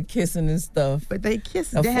after the kissing and stuff. But they kiss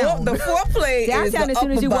the down. The foreplay is Downtown the as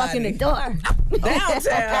soon as you walk in the upper door. Downtown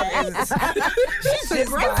is... She's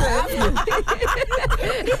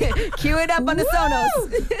Cue it up on the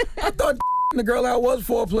Sonos. I thought the girl out was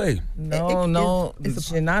foreplay. No,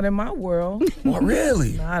 she's not in my world. Oh,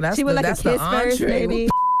 really? Nah, that's she would like a kiss first, maybe.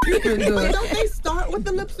 Wait, don't they start with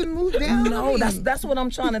the lips and move down? No, that's what I'm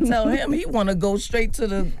trying to tell him. He want to go straight to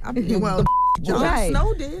the... Jon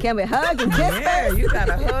Snow did. Can we hug and kiss first? You got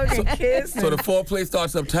to hug and kiss. So the foreplay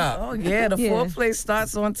starts up top. Oh, yeah, the foreplay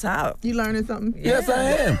starts on top. You learning something? Yes, I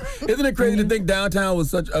am. Isn't it crazy to think Downtown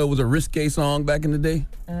was was a risque song back in the day?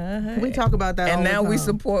 We talk about that and all now the we time.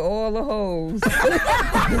 support all the hoes.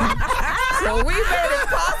 So we made it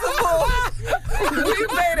possible. We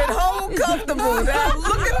made it whole comfortable. Now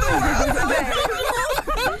look at the world today.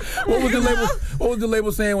 What was the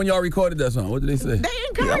label saying when y'all recorded that song? What did they say? They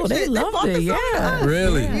encouraged they it. loved it, yeah.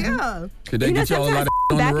 Really? Yeah. Did they get y'all a lot of on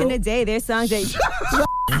the back road? in the day, there's songs that...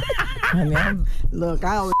 Look,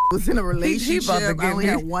 I was in a relationship. I only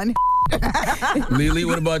had one. Lily,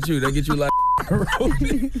 what about you? They get you a lot on the road?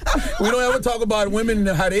 We don't ever talk about women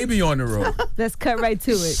and how they be on the road. Let's cut right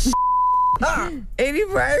to it.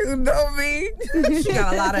 Anybody who know me, She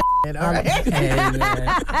got a lot of all right.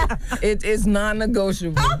 It's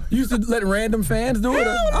non-negotiable. You used to let random fans do it?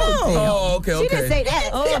 Oh, okay, She didn't say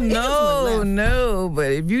that. Oh, no.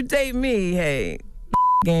 But if you date me, hey,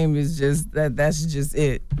 game is just that's just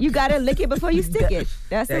it. You gotta lick it before you stick it.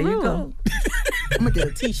 That's the There rule. you go. I'm gonna get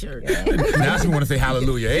a T-shirt. Now she want to say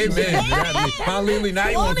hallelujah. Amen. Hallelujah. Now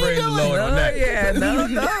you want to praise the Lord on that. Yeah, no.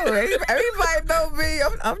 Everybody know me.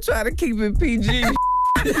 I'm trying to keep it PG.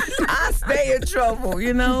 I stay in trouble,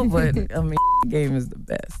 but I mean, game is the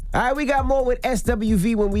best. All right, we got more with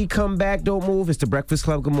SWV when we come back. Don't move. It's the Breakfast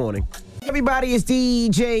Club. Good morning. Everybody, it's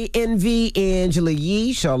DJ NV, Angela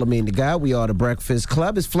Yee, Charlamagne the Guy. We are the Breakfast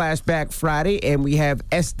Club. It's Flashback Friday, and we have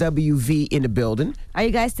SWV in the building. Are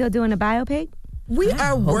you guys still doing a biopic? We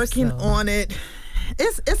are working on it.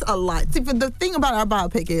 It's a lot. See, the thing about our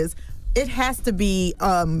biopic is it has to be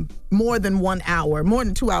more than 1 hour, more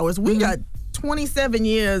than 2 hours. We got 27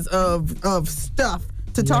 years of stuff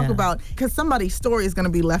to talk about because somebody's story is going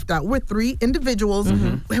to be left out. We're three individuals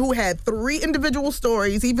who had three individual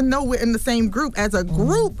stories, even though we're in the same group. As a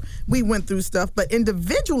group, we went through stuff, but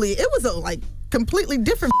individually, it was completely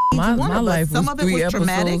different. My one of life us. Some was of it 3 was episodes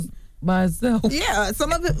traumatic. by itself. Yeah,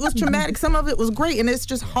 some of it was traumatic, some of it was great, and it's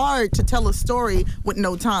just hard to tell a story with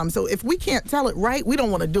no time. So if we can't tell it right, we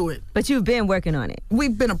don't want to do it. But you've been working on it.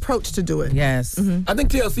 We've been approached to do it. Yes. I think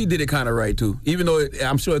TLC did it kind of right, too. Even though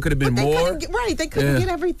I'm sure it could have been more. They couldn't get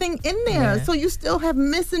everything in there. So you still have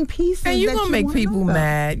missing pieces. And you're that going to make wanna people know about.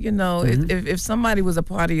 mad. If somebody was a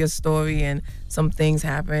part of your story and some things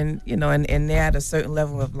happened, and they're at a certain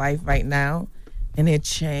level of life right now, and it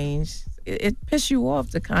changed, it pisses you off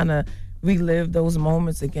to kind of relive those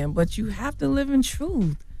moments again. But you have to live in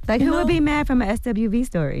truth. Like, who would be mad from a SWV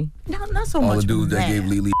story? No, not so All much the dudes mad. that gave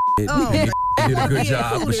Lily Oh, did a good Be job,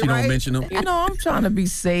 but included, she don't right? mention them. You know, I'm trying to be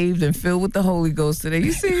saved and filled with the Holy Ghost today.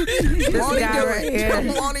 You see this guy right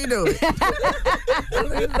here? Won't he do it?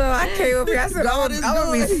 You know, I came up here. I said, I'm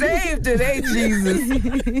gonna be saved today,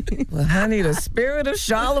 Jesus. Well, honey, the spirit of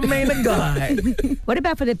Charlemagne of God. What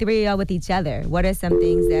about for the three of y'all with each other? What are some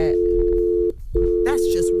things that... That's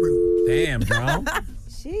just rude. Damn, Drum.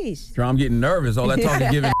 Sheesh. Drum getting nervous. All that talk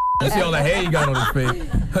is giving. You see all the hair you got on his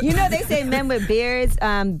face. You know, they say men with beards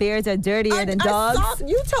are dirtier than dogs.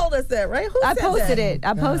 You told us that, right? Who I said posted that? it.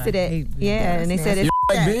 I posted it. Yeah, and they said You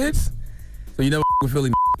it's... like beards? So you never with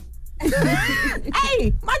Philly.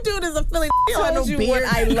 Hey, my dude is a Philly. I told you what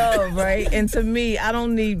I love, right? And to me, I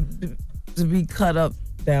don't need to be cut up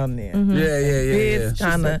down there. Mm-hmm. Yeah. Beards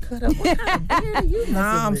kind of. Cut up. What kind of beard are you?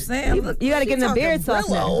 Nah, I'm saying. Look, You got to give them the beard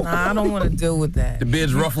softener. nah, I don't want to deal with that. The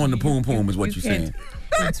beard's rough on the poom poom is what you're saying.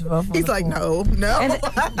 It's rough on He's the like, phone. no. You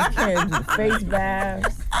can't do face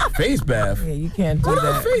baths. Face bath? Yeah, you can't do What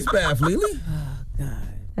that. a face bath, Lily?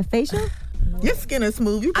 A facial? Your skin is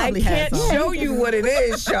smooth. You I probably can't have some. show you what it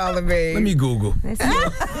is, Charlemagne. Let me Google. No,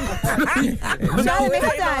 Charlemagne, it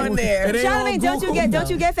hold ain't on. on there. It ain't Charlemagne, on Google. don't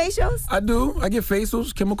you get facials? I do. I get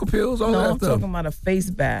facials, chemical pills, all No, that I'm stuff. talking about a face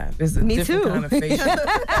bath. It's a Me different too. kind of facial.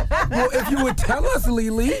 Well, if you would tell us,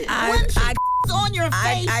 Lily. It's on your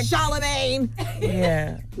face, Charlemagne.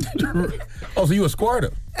 Yeah. Oh, so you a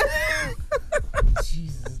squirter?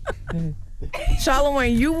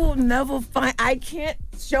 Charlemagne, you will never find. I can't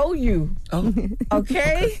show you. Oh.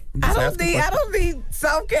 Okay? I don't need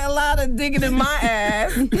South Carolina digging in my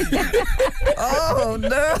ass. Oh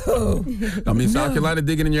no. I mean, South Carolina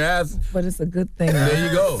digging in your ass. But it's a good thing. There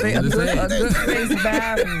you go. A I'm just good saying. face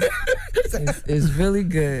bath is really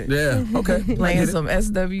good. Yeah, okay. Playing some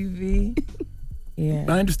SWV. Yeah.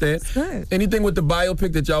 I understand. good. Anything with the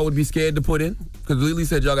biopic that y'all would be scared to put in? Because Lily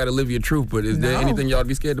said y'all got to live your truth, but is there No. anything y'all would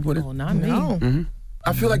be scared to put in? Oh, not me. No.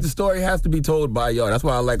 I feel like the story has to be told by y'all. That's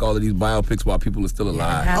why I like all of these biopics while people are still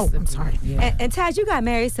alive. Oh, I'm sorry. Yeah. And Taj, you got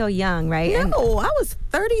married so young, right? And No, I was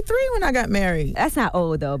 33 when I got married. that's not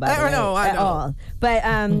old though, by the I way, know, I at know. all. But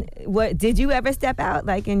what did you ever step out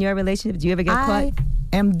like in your relationship? Did you ever get caught? I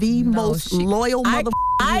am the most loyal mother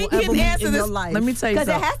I you will can ever meet answer in this. your life. Let me tell you Because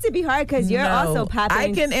it something. has to be hard because you're No, also popular.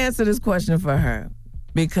 I can answer this question for her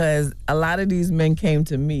because a lot of these men came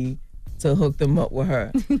to me to hook them up with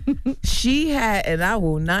her. She had, and I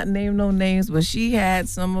will not name no names, but she had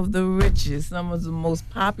some of the richest, some of the most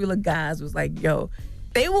popular guys was like, yo,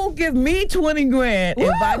 they won't give me 20 grand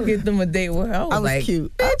if I get them a date with her. I was like,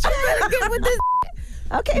 cute. bitch, you better get with this.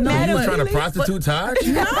 Okay, No, You madam. was trying to Lily, prostitute Taj?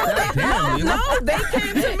 No, they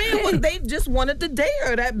came to me and they just wanted to date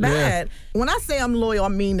her that bad. When I say I'm loyal, I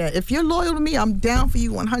mean that. If you're loyal to me, I'm down for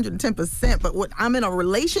you 110%. But when I'm in a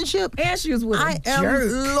relationship, And she was with a I am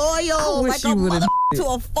jerk. loyal I wish like you a would've mother to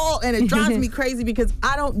a fault, and it drives me crazy because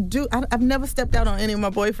I've never stepped out on any of my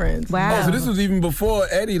boyfriends. Wow. Oh, so this was even before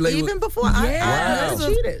Eddie. Like, Even before Wow. I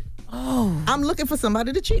never cheated. Oh. I'm looking for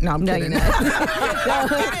somebody to cheat. No, I'm kidding. you're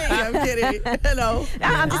I'm kidding. No,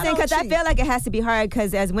 I'm just saying because I cheat. feel like it has to be hard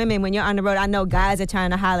because as women, when you're on the road, I know guys are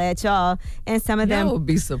trying to holler at y'all, and some of That them. would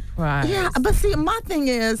be surprised. Yeah, but see, my thing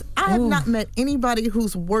is, I have not met anybody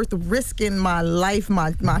who's worth risking my life,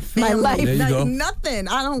 my family, life. There you go. nothing.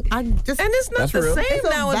 I just. And it's not That's the real. same It's a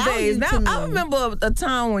nowadays. value Now to me. I remember a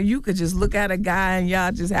time when you could just look at a guy and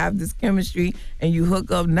y'all just have this chemistry and you hook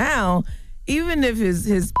up. Now, even if his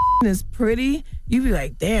is pretty, you be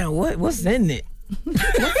like, damn, what's in it? You know,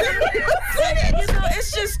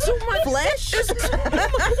 it's just too much Flesh? It's too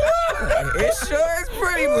much. It sure is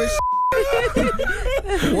pretty, but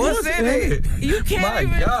what's in it? You can't My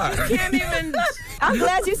even. God. You can't even. I'm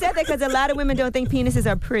glad you said that because a lot of women don't think penises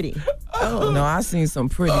are pretty. Oh no, I seen some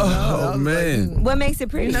pretty. Oh, man. What makes it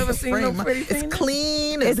pretty? You never seen no pretty It's penis?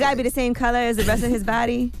 clean. It's got to be the same color as the rest of his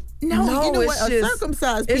body. No, No, you know it's what? A just-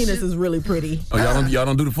 circumcised it's penis just- is really pretty. Oh, y'all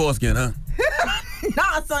don't do the foreskin, huh?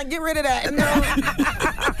 Nah, son, get rid of that. No.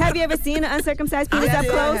 Have you ever seen an uncircumcised penis up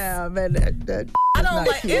close? Yeah, man, that I don't not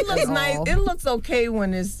like. cute It looks at nice. all. It looks okay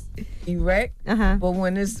when it's erect, but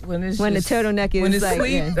when it's When just, the turtleneck is when it's like,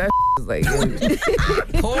 sleep, yeah. that is like.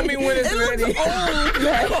 Hold me when it's ready.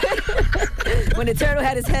 When the turtle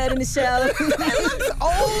had his head in the shell. It looks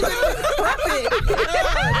old and decrepit.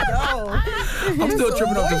 Oh, no. I'm still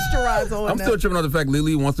tripping off Moisturize on I'm that. still tripping off the fact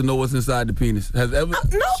Lily wants to know what's inside the penis. Has ever?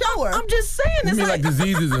 No, Show her. I'm just saying. You It's mean like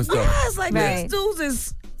diseases and stuff? Yeah, it's like Right. these dudes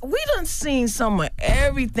is we done seen some of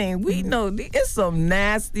everything. We know it's some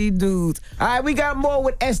nasty dudes. All right, we got more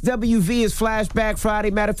with SWV. It's Flashback Friday.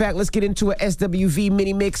 Matter of fact, let's get into a SWV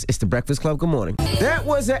mini mix. It's the Breakfast Club. Good morning. That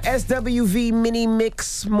was a SWV mini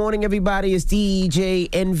mix. Morning, everybody. It's DJ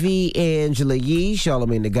NV, Angela Yee,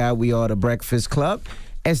 Charlamagne the Guy. We are the Breakfast Club.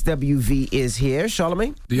 SWV is here.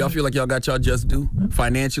 Charlamagne? Do y'all feel like y'all got y'all just due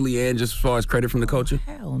financially and just as far as credit from the culture?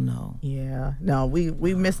 Hell no. Yeah, no, we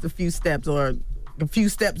missed a few steps, or a few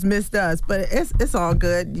steps missed us, but it's all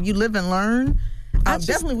good. You live and learn.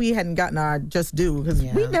 Definitely we hadn't gotten our just due because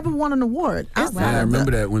we never won an award. I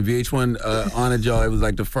remember that when VH1 honored y'all, it was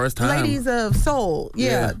like the first time. Ladies of Soul,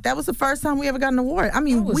 that was the first time we ever got an award. I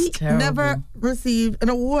mean, we never received an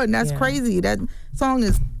award, and that's crazy. That song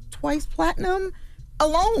is twice platinum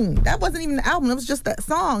alone. That wasn't even the album. It was just that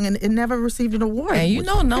song, and it never received an award. And you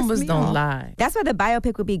know numbers don't lie. That's why the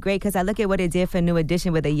biopic would be great, because I look at what it did for New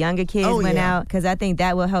Edition where the younger kids went out, because I think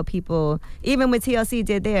that will help people. Even with TLC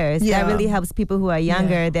did theirs, that really helps people who are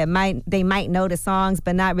younger that might know the songs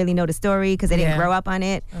but not really know the story because they didn't grow up on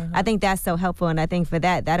it. I think that's so helpful, and I think for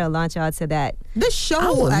that'll launch y'all to that. This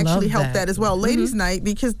show will actually help that as well. Ladies' Night,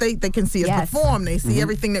 because they can see us perform. They see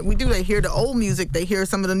everything that we do. They hear the old music. They hear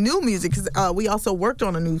some of the new music, because we also worked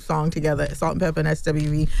on a new song together, Salt and Pepper and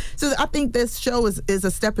SWV. So I think this show is a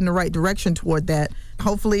step in the right direction toward that.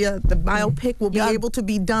 Hopefully the biopic will be able to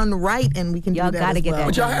be done right, and we can do that as well.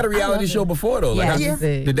 But y'all had a reality show before, though.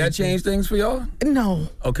 Did that change things for y'all? No.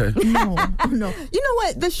 Okay. No. You know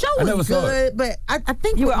what? The show was good, but I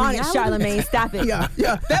think you were on it, Charlamagne. Stop it. Yeah.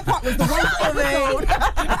 That part was the worst episode.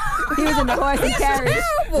 He was in the horse and carriage.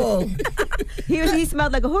 Terrible. He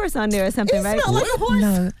smelled like a horse on there or something, right? He smelled like a horse.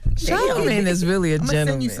 No. Charlamagne is really a gentleman. I'm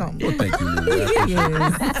gonna send you something. Well, thank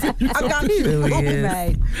you. I got you. Really is.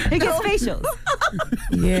 Right. He gets facials.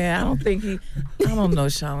 Yeah, I don't know,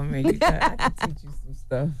 Charlamagne. I can teach you some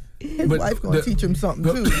stuff. His wife gonna teach him something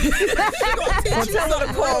too. She gonna teach you Tell her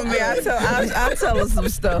to call me. I'll tell her some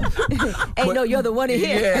stuff. You're the one in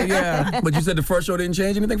here. Yeah. But you said the first show didn't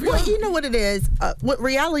change anything for you? Well, you know what it is? With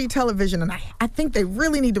reality television, and I think they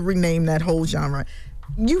really need to rename that whole genre.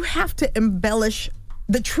 You have to embellish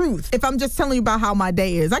the truth. If I'm just telling you about how my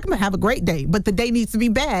day is, I can have a great day, but the day needs to be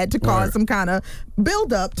bad to cause some kind of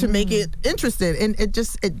build up to make it interesting. And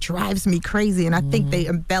it drives me crazy. And I think they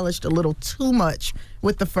embellished a little too much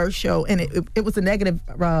with the first show, and it was a negative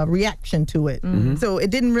reaction to it. So it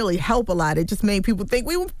didn't really help a lot. It just made people think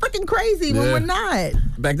we were freaking crazy when we're not.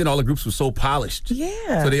 Back then, all the groups were so polished.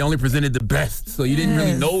 Yeah. So they only presented the best. So you didn't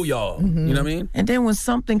really know y'all. You know what I mean? And then when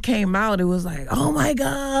something came out, it was like, oh my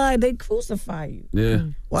God, they crucify you. Yeah.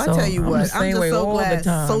 Well, I tell you what, I'm just so glad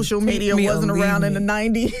social media wasn't around in the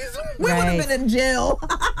 90s. We would have been in jail.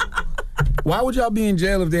 Why would y'all be in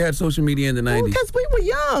jail if they had social media in the 90s? Because we were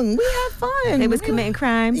young. We had fun. They was committing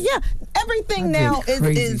crimes. Yeah. Everything now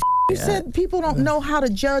is you said people don't know how to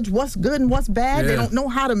judge what's good and what's bad. They don't know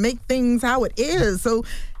how to make things how it is. So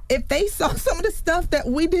if they saw some of the stuff that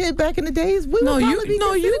we did back in the days, we would probably be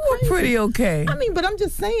you were crazy. pretty okay. I mean, but I'm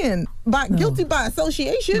just saying, guilty by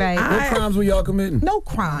association. Right. What crimes were y'all committing? No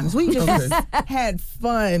crimes. We just had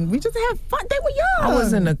fun. We just had fun. They were young. I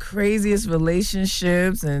was in the craziest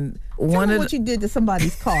relationships, and Tell me what you did to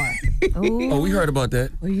somebody's car. Oh, we heard about that.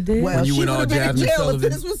 What you did? Well, when you she went would all have been in Jasmine jail Sullivan.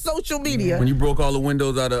 if this was social media. When you broke all the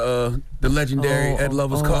windows out of the legendary Ed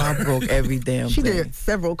Lover's car. I broke every damn She thing. did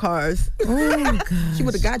several cars. Oh, God. She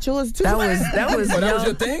would have got yours too. That was that was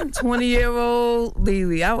your thing? 20-year-old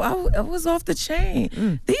Lily. I was off the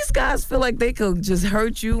chain. These guys feel like they could just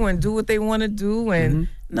hurt you and do what they want to do, and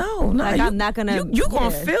no, Like, I'm not gonna. You gonna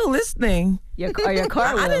feel this thing. Your car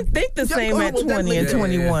will. I didn't think the same at 20 and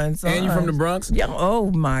 21. So And you from the Bronx? Yeah.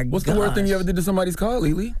 Oh my God. What's the worst thing you ever did to somebody's car,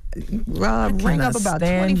 Lily? Rang up about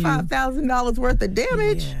 $25,000 worth of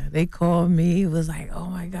damage. Yeah, they called me. It was like, oh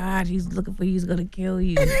my God, he's looking for you. He's gonna kill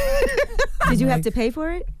you. Did you have to pay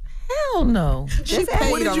for it? Hell no. She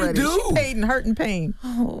paid What did you already. do? She paid in hurt and pain.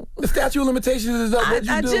 Oh. The statute of limitations is up. What'd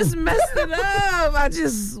you I do? just messed it up. I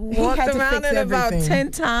just walked had to around fix it about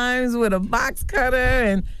everything. 10 times with a box cutter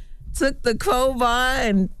and took the crowbar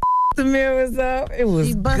and the mirrors up. It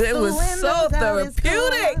was good. It was so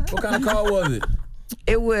therapeutic. What kind of car was it?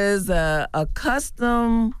 It was a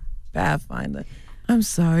custom Pathfinder. I'm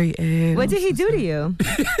sorry, Ed. What did he do to you?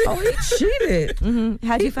 Oh, he cheated.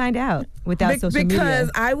 How'd you find out without social media? Because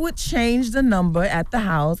I would change the number at the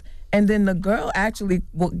house, and then the girl actually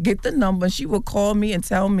would get the number. She would call me and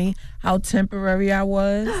tell me how temporary I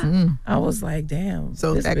was. I was like, damn.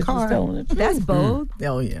 So this that bitch was car, telling the truth. That's bold.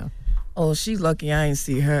 Hell yeah. Oh, she's lucky I ain't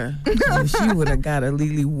see her. She would have got a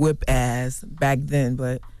Lily whip ass back then,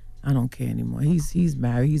 but I don't care anymore. He's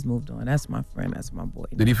married. He's moved on. That's my friend. That's my boy.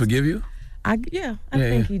 Did he forgive you? I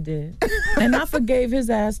think he did. And I forgave his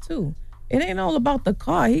ass too. It ain't all about the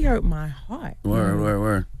car. He hurt my heart.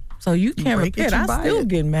 Word. So you can't repent. I still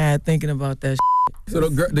get mad thinking about that. So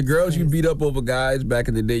the girls you beat up over guys back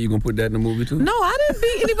in the day, you gonna put that in the movie too? No, I didn't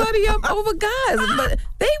beat anybody up over guys, but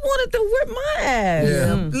they wanted to whip my ass.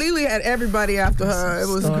 Yeah. Lily had everybody after her. It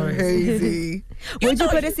was crazy. Would you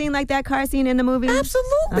put a scene like that car scene in the movie?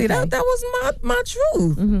 Absolutely. Okay. That was my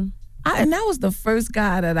truth. And that was the first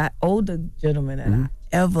guy older gentleman that I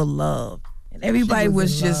ever loved. And everybody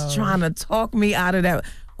was just trying to talk me out of that.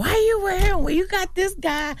 Why are you with him? Well, you got this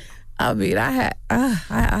guy. I mean, I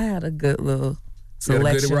had a good little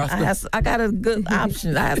selection. I got a good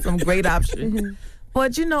option. I had some great options.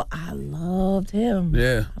 But I loved him.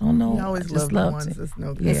 Yeah. I don't know. You always I just love loved ones. him. It's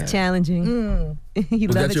no good. It's challenging. You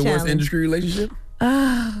Was love that a your worst challenge. industry relationship?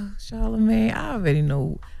 Charlamagne, I already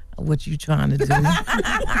know what you trying to do.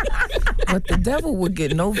 But the devil would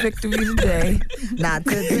get no victory today. Not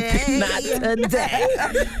today. Not today.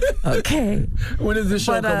 Okay. When does this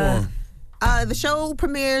show come on? The show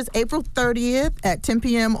premieres April 30th at 10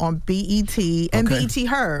 p.m. on BET and BET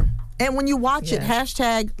Her. And when you watch it,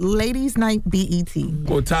 hashtag Ladies Night BET.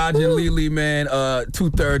 Well, Taj and Lily, man,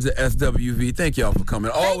 2/3 of SWV. Thank y'all for coming.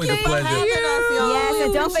 Always a pleasure. Yes,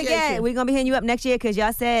 and don't forget, we're going to be hitting you up next year because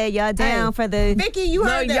y'all said y'all down for the... Vicky, you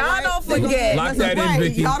heard that, y'all right? don't forget. Lock that in,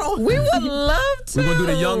 Vicky. We would love to. We're going to do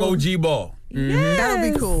the Young OG ball. Yes.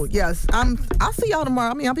 That'll be cool. Yes. I'll see y'all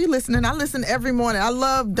tomorrow. I mean, I'll be listening. I listen every morning. I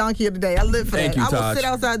love Donkey of the Day. I live for Thank that. you, I will Taj. sit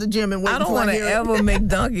outside the gym and wait. I don't want to ever make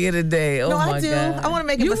Donkey of the Day. Oh No, my I do. God. I want to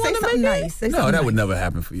make it, You but say wanna something make it? nice. Say No, something that would nice. never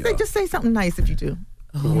happen for you. Just say something nice if you do.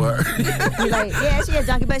 Word. Be like, yeah, she a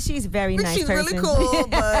donkey, but she's very nice She's person. really cool,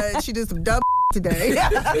 but she did some dumb today.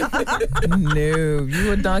 No,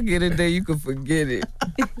 you a Donkey of the Day, you can forget it.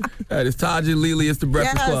 That is Taj and Lily. It's the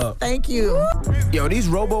Breakfast Club. Thank you. Yo, these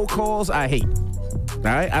robocalls I hate. All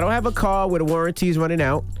right, I don't have a car where the warranty is running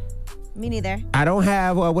out. Me neither. I don't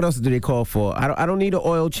have what else do they call for? I don't need an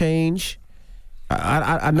oil change.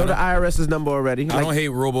 I know the IRS's number already. I don't hate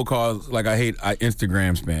robocalls like I hate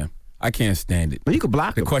Instagram spam. I can't stand it. But you can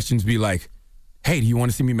block the them. questions be like, "Hey, do you want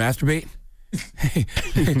to see me masturbate?" Hey,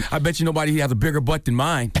 I bet you nobody has a bigger butt than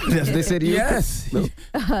mine. That's what they said to you? Yes. No.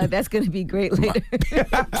 That's going to be great later.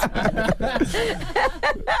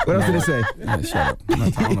 What else did they say? Shut up. I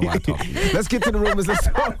don't know why I talk to you. Let's get to the rumors. Let's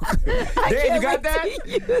talk. Dan, you got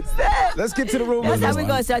that? Let's get to the rumors. That's how we're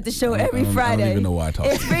going to start the show every Friday. I don't even know why I talk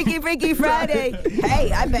It's to Freaky Friday.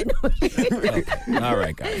 Hey, I bet you. All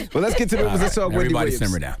right, guys. Well, let's get to the rumors. Let's talk Wendy Everybody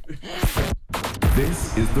Williams. simmer down.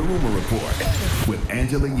 This is the Rumor Report with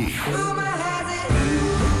Angela Yee on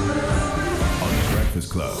the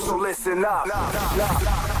Breakfast Club. So listen up.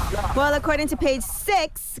 Well, according to Page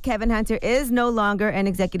 6, Kevin Hunter is no longer an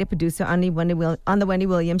executive producer on the Wendy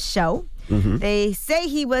Williams show. Mm-hmm. They say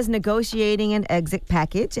he was negotiating an exit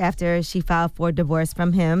package after she filed for divorce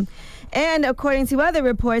from him. And according to other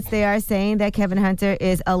reports, they are saying that Kevin Hunter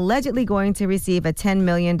is allegedly going to receive a $10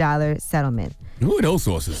 million settlement. Who are those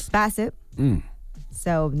sources? Gossip.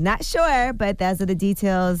 So not sure, but those are the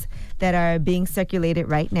details that are being circulated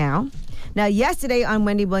right now. Now, yesterday on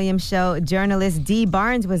Wendy Williams' show, journalist Dee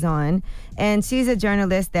Barnes was on, and she's a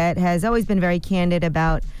journalist that has always been very candid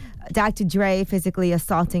about Dr. Dre physically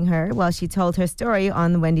assaulting her while she told her story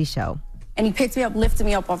on the Wendy show. And he picked me up, lifted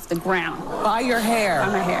me up off the ground. By your hair?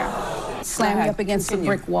 By my hair. Slammed me up against the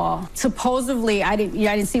brick wall. Supposedly, I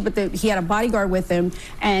didn't see, but he had a bodyguard with him,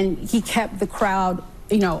 and he kept the crowd,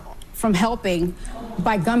 from helping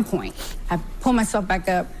by gunpoint. I pull myself back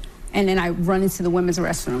up, and then I run into the women's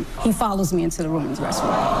restroom. He follows me into the women's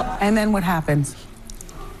restroom. And then what happens?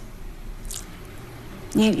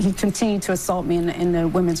 He continued to assault me in the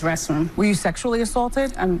women's restroom. Were you sexually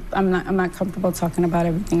assaulted? I'm not comfortable talking about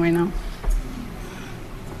everything right now.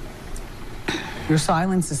 Your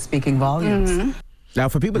silence is speaking volumes. Mm-hmm. Now,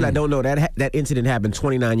 for people that don't know, that incident happened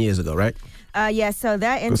 29 years ago, right? Yeah, so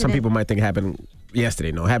that incident... Some people might think it happened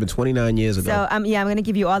yesterday. No, it happened 29 years ago. So, I'm going to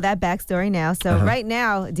give you all that backstory now. So, right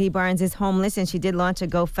now, Dee Barnes is homeless, and she did launch a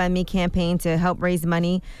GoFundMe campaign to help raise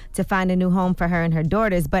money to find a new home for her and her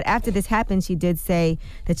daughters. But after this happened, she did say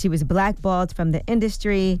that she was blackballed from the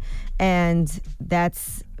industry, and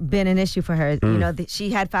that's been an issue for her. She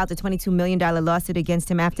had filed a $22 million lawsuit against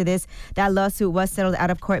him after this. That lawsuit was settled out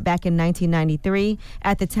of court back in 1993.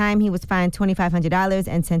 At the time, he was fined $2,500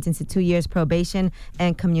 and sentenced to 2 years probation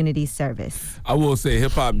and community service. I will say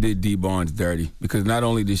hip-hop did Dee Barnes dirty because not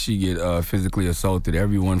only did she get physically assaulted,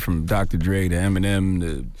 everyone from Dr. Dre to Eminem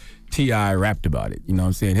to T.I. rapped about it. You know what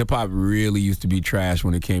I'm saying? Hip-hop really used to be trash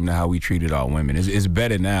when it came to how we treated our women. It's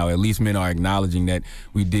better now. At least men are acknowledging that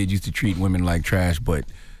we did used to treat women like trash, but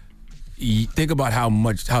think about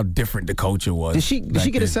how different the culture was. Did she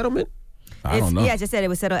get a settlement? I don't know. Yeah, I just said it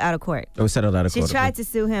was settled out of court. It was settled out of court. She tried to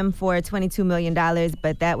sue him for $22 million,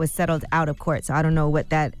 but that was settled out of court. So I don't know what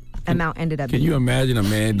that amount ended up being. Can you imagine a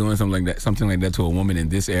man doing something like that to a woman in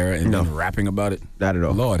this era and then rapping about it? Not at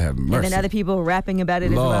all. Lord have mercy. And then other people rapping about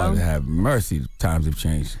it as well. Lord have mercy. Times have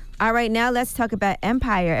changed. All right, now let's talk about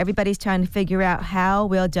Empire. Everybody's trying to figure out how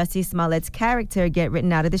will Jussie Smollett's character get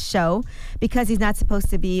written out of the show because he's not supposed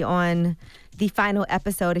to be on the final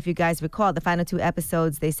episode. If you guys recall, the final 2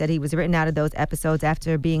 episodes, they said he was written out of those episodes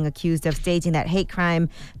after being accused of staging that hate crime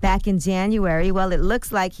back in January. Well, it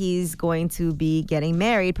looks like he's going to be getting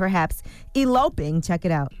married, perhaps eloping. Check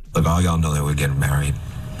it out. Look, all y'all know that we're getting married,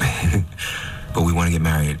 but we want to get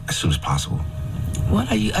married as soon as possible.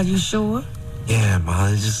 What? Are you sure? Yeah, Ma,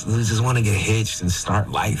 we just want to get hitched and start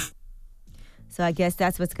life. So I guess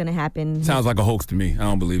that's what's going to happen. Sounds like a hoax to me. I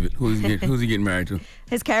don't believe it. Who's he getting married to?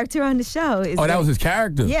 His character on the show. That was his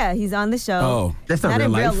character? Yeah, he's on the show. Oh, that's not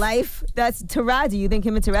in real real life. That's Taraji. You think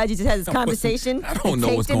him and Taraji just had this conversation? I don't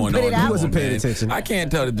know what's going on. He wasn't paying attention. I can't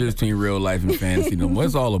tell the difference between real life and fantasy no more.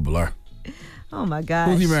 It's all a blur. Oh, my gosh.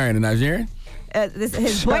 Who's he marrying, a Nigerian?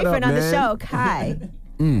 His boyfriend on the show, Kai.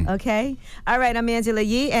 Okay? All right, I'm Angela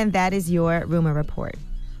Yee, and that is your rumor report.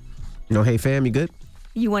 No, hey, fam, you good?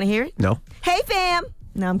 You want to hear it? No. Hey, fam.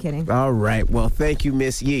 No, I'm kidding. All right. Well, thank you,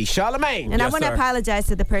 Miss Yee. Charlamagne. And I want to apologize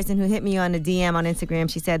to the person who hit me on the DM on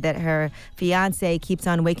Instagram. She said that her fiance keeps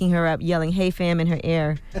on waking her up yelling, hey, fam, in her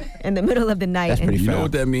ear in the middle of the night. That's pretty You know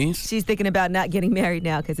what that means? She's thinking about not getting married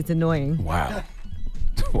now because it's annoying. Wow.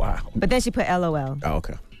 Wow. But then she put LOL. Oh,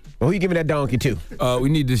 okay. Well, who you giving that donkey to? We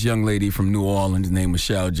need this young lady from New Orleans named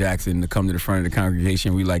Michelle Jackson to come to the front of the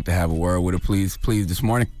congregation. We'd like to have a word with her, please, this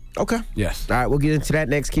morning. Okay. Yes. All right, we'll get into that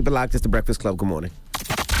next. Keep it locked. It's The Breakfast Club. Good morning.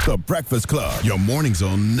 The Breakfast Club. Your mornings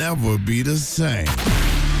will never be the same.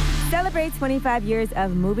 Celebrate 25 years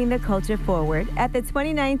of moving the culture forward at the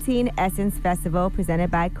 2019 Essence Festival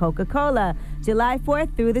presented by Coca-Cola, July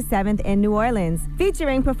 4th through the 7th in New Orleans,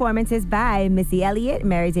 featuring performances by Missy Elliott,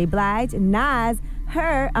 Mary J. Blige, Nas,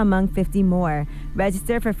 Her, among 50 more.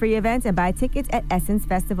 Register for free events and buy tickets at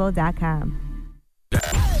essencefestival.com.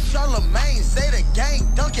 Charlamagne, say the gang,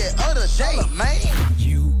 donkey of the day, man.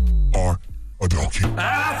 You are a donkey.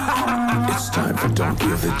 It's time for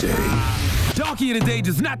Donkey of the Day. Donkey of the Day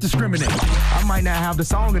does not discriminate. I might not have the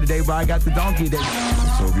song of the day, but I got the donkey of the day.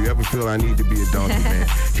 So if you ever feel I need to be a donkey, man,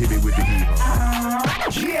 hit me with the hero.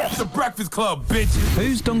 Yes, the Breakfast Club, bitches.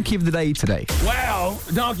 Who's Donkey of the Day today? Well,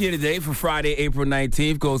 Donkey of the Day for Friday, April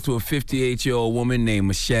 19th goes to a 58-year-old woman named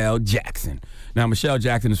Michelle Jackson. Now, Michelle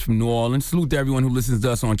Jackson is from New Orleans. Salute to everyone who listens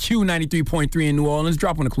to us on Q93.3 in New Orleans.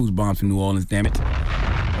 Drop on the clues bombs from New Orleans, damn it.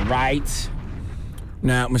 All right.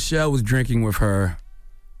 Now, Michelle was drinking with her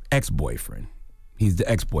ex-boyfriend. He's the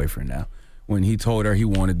ex-boyfriend now. When he told her he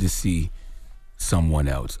wanted to see someone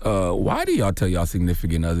else. Why do y'all tell y'all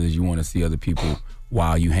significant others you want to see other people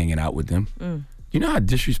while you hanging out with them? You know how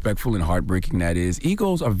disrespectful and heartbreaking that is?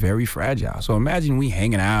 Egos are very fragile. So imagine we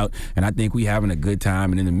hanging out and I think we having a good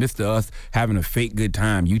time, and in the midst of us having a fake good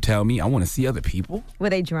time, you tell me I want to see other people? Were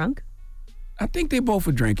they drunk? I think they both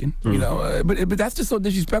were drinking, you know, but that's just so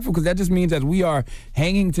disrespectful because that just means that we are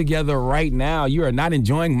hanging together right now. You are not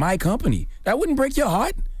enjoying my company. That wouldn't break your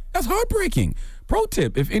heart. That's heartbreaking. Pro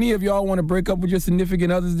tip, if any of y'all want to break up with your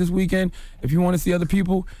significant others this weekend, if you want to see other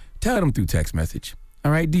people, tell them through text message.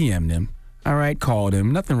 All right, DM them. All right, call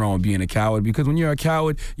them. Nothing wrong with being a coward because when you're a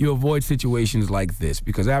coward, you avoid situations like this.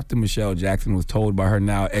 Because after Michelle Jackson was told by her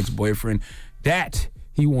now ex-boyfriend that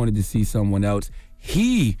he wanted to see someone else,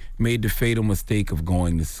 he made the fatal mistake of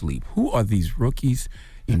going to sleep. Who are these rookies,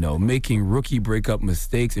 you know, making rookie breakup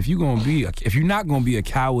mistakes? If you're not gonna be a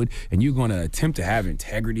coward and you're gonna attempt to have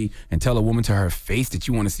integrity and tell a woman to her face that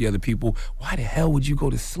you want to see other people, why the hell would you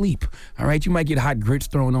go to sleep? All right, you might get hot grits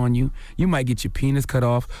thrown on you. You might get your penis cut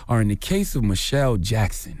off. Or in the case of Michelle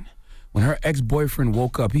Jackson, when her ex-boyfriend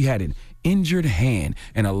woke up, he had an injured hand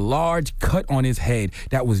and a large cut on his head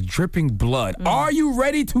that was dripping blood. Are you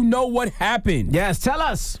ready to know what happened? Yes, tell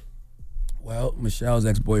us. Well, Michelle's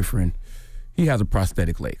ex-boyfriend, he has a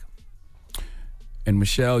prosthetic leg. And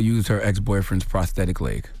Michelle used her ex-boyfriend's prosthetic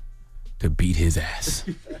leg to beat his ass.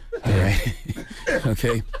 All right?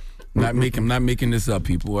 Okay? Not making this up,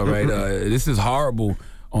 people, all right? This is horrible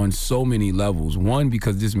on so many levels. One,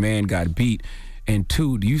 because this man got beat. And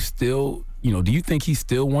two, do you think he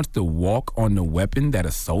still wants to walk on the weapon that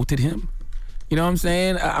assaulted him? You know what I'm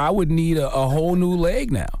saying? I would need a whole new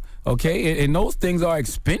leg now. Okay, and those things are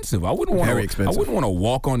expensive. I wouldn't want to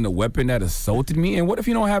walk on the weapon that assaulted me. And what if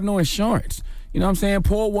you don't have no insurance? You know what I'm saying?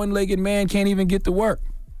 Poor one-legged man can't even get to work.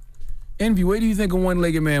 Envy, where do you think a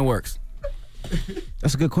one-legged man works?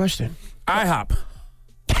 That's a good question. IHOP.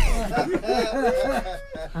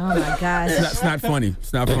 Oh my gosh. It's not funny.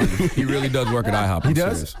 It's not funny. He really does work at IHOP. He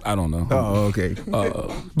does? Serious. I don't know. Oh, okay.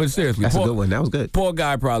 But seriously, That's a good one. That was good. Poor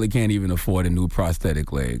guy probably can't even afford a new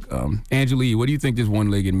prosthetic leg. Angela, what do you think this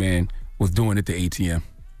one-legged man was doing at the ATM?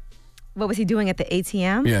 What was he doing at the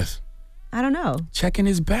ATM? Yes. I don't know. Checking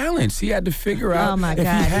his balance. He had to figure out if he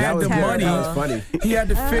had the money. That was funny. He had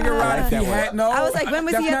to figure out if he had I was like, when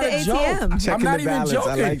was he at the ATM? I'm not even joking.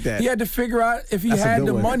 I like that. He had to figure out if he had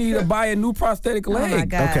the money to buy a new prosthetic leg. Oh my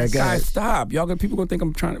gosh. Okay, guys, stop. People gonna think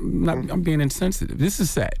I'm being insensitive. This is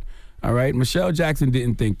sad. All right, Michelle Jackson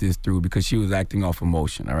didn't think this through because she was acting off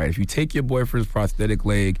emotion. All right, if you take your boyfriend's prosthetic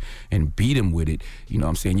leg and beat him with it, you know what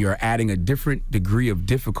I'm saying, you're adding a different degree of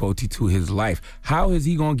difficulty to his life. How is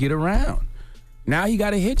he gonna get around? Now he got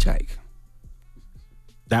to hitchhike.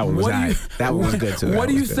 That one was That one was good too. What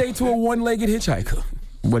do you say to a one-legged hitchhiker?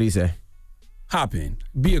 What do you say? Hop in.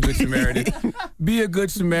 Be a good Samaritan. Be a good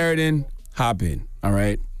Samaritan. Hop in. All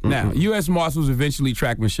right? Now, U.S. Marshals eventually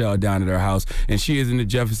tracked Michelle down at her house, and she is in the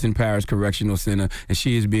Jefferson Parish Correctional Center, and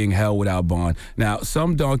she is being held without bond. Now,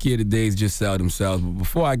 some donkey of the days just sell themselves, but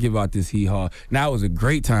before I give out this hee-haw, now is a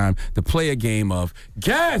great time to play a game of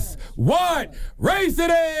Guess What Race It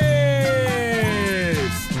Is!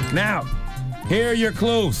 Now, here are your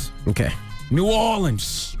clues. Okay. New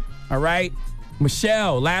Orleans, all right?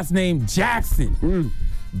 Michelle, last name Jackson,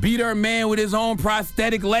 beat her man with his own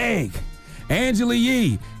prosthetic leg. Angela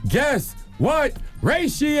Yee, guess what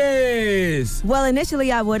race she is? Well,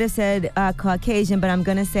 initially I would have said Caucasian, but I'm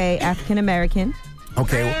going to say African American.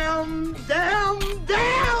 Okay. Damn.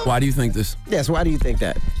 Why do you think this? Yes, why do you think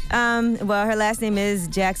that? Well, her last name is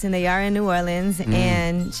Jackson. They are in New Orleans,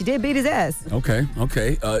 and she did beat his ass. Okay.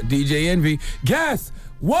 DJ Envy, guess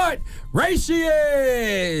what race she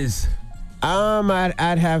is?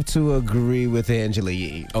 I'd have to agree with Angela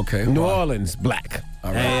Yee. Okay. New Orleans, black.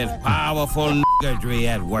 All right. There's powerful niggery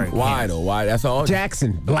at work. Why though? Why? That's all.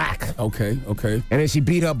 Jackson, black. Okay. And then she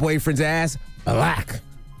beat her boyfriend's ass, black.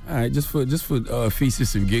 All right, just for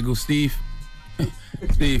feces and giggles, Steve and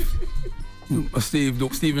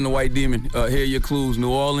the White Demon. Here are your clues: New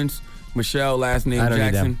Orleans, Michelle, last name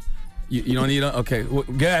Jackson. You don't need them. Okay,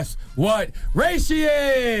 guess what race she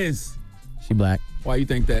is? She black. Why you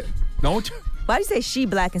think that? Don't you? Why do you say she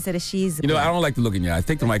black instead of she's black? You know, I don't like to look in your eyes.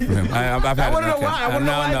 Take the mic from him. I've had I want to know why. I want to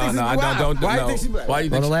know why don't. Why do you think she's black? Why do you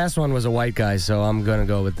think Well, the last one was a white guy, so I'm going to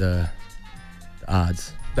go with the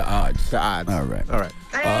odds. The odds. All right.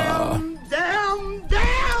 Damn.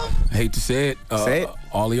 I hate to say it. Say it.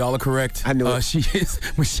 All of y'all are correct. I knew it. She is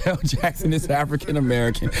Michelle Jackson is African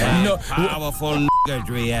American. Powerful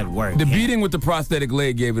niggery at work. The beating with the prosthetic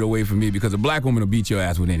leg gave it away for me because a black woman will beat your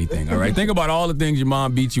ass with anything. All right. Think about all the things your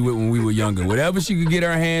mom beat you with when we were younger. Whatever she could get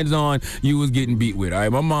her hands on, you was getting beat with. All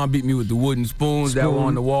right. My mom beat me with the wooden spoons that were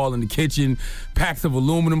on the wall in the kitchen, packs of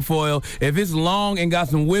aluminum foil. If it's long and got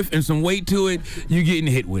some width and some weight to it, you getting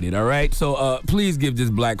hit with it. All right. So please give this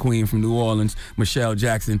black queen from New Orleans, Michelle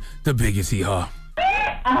Jackson, the biggest hee-haw.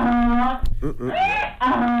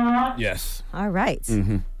 Yes. All right.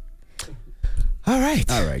 All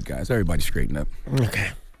right, guys. Everybody straighten up.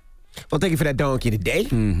 Okay. Well, thank you for that donkey today.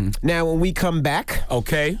 Now, when we come back.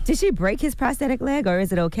 Okay. Did she break his prosthetic leg, or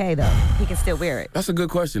is it okay, though? He can still wear it. That's a good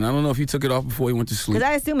question. I don't know if he took it off before he went to sleep. Because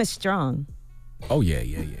I assume it's strong. Oh, yeah.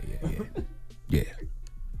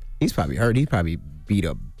 He's probably hurt. He probably beat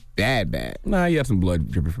up bad. Nah, he had some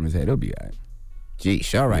blood dripping from his head. He'll be all right.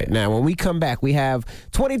 Geesh, all right. Now, when we come back, we have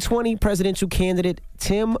 2020 presidential candidate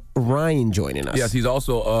Tim Ryan joining us. Yes, he's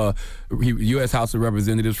also U.S. House of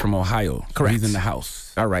Representatives from Ohio. Correct. He's in the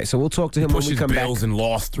House. All right, so we'll talk to him when we come back. Pushes bills and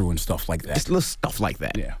laws through and stuff like that. Just little stuff like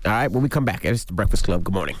that. Yeah. All right, when we come back, it's The Breakfast Club.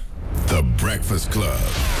 Good morning. The Breakfast Club.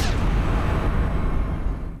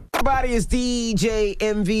 Everybody, it's DJ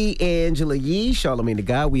MV, Angela Yee, Charlamagne the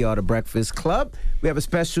Guy. We are The Breakfast Club. We have a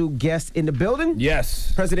special guest in the building.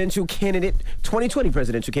 Yes. 2020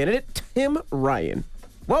 presidential candidate, Tim Ryan.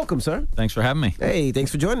 Welcome, sir. Thanks for having me. Hey,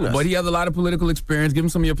 thanks for joining us. But he has a lot of political experience. Give him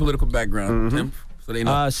some of your political background, Tim, so they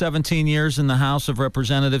know. 17 years in the House of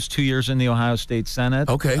Representatives, 2 years in the Ohio State Senate.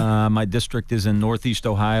 Okay. My district is in Northeast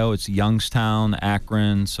Ohio. It's Youngstown,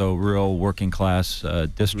 Akron, so real working class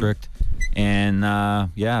district. And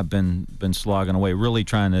I've been slogging away, really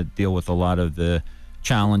trying to deal with a lot of the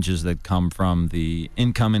challenges that come from the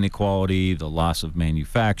income inequality, the loss of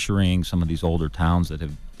manufacturing, some of these older towns that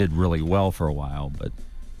did really well for a while, but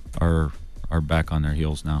are are back on their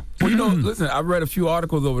heels now. Well, listen, I've read a few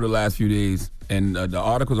articles over the last few days, and the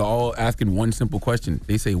articles are all asking one simple question.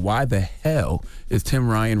 They say, why the hell is Tim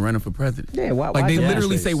Ryan running for president? Yeah, why? Like, they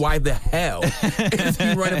literally say, why the hell is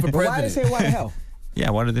he running for president? Why do they say, why the hell?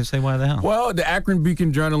 Yeah, why did they say why the hell? Well, the Akron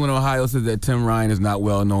Beacon Journal in Ohio says that Tim Ryan is not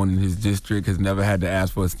well known in his district, has never had to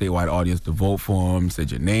ask for a statewide audience to vote for him, said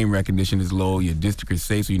your name recognition is low, your district is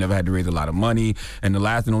safe, so you never had to raise a lot of money. And the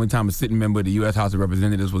last and only time a sitting member of the U.S. House of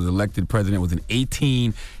Representatives was elected president was in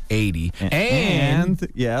 1880. And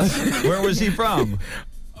yes, where was he from?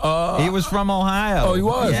 He was from Ohio. Oh, he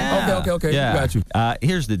was? Yeah. Okay. Yeah. Got you.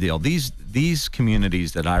 Here's the deal. These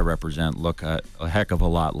communities that I represent look a heck of a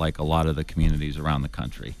lot like a lot of the communities around the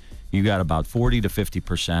country. You got about 40 to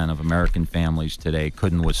 50% of American families today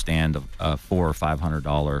couldn't withstand a $400 or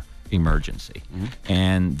 $500 emergency. Mm-hmm.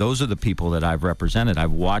 And those are the people that I've represented.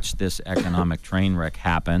 I've watched this economic train wreck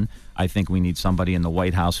happen. I think we need somebody in the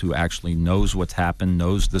White House who actually knows what's happened,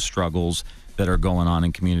 knows the struggles that are going on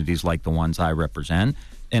in communities like the ones I represent,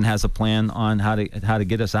 and has a plan on how to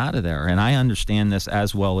get us out of there. And I understand this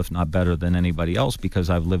as well, if not better, than anybody else because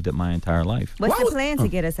I've lived it my entire life. What's the plan to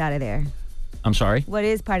get us out of there? I'm sorry? What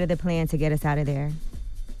is part of the plan to get us out of there?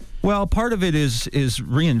 Well, part of it is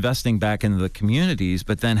reinvesting back into the communities,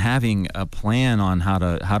 but then having a plan on how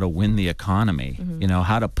to win the economy. Mm-hmm. You know,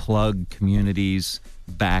 how to plug communities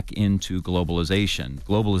back into globalization.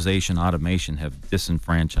 Globalization, automation have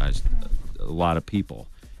disenfranchised a lot of people.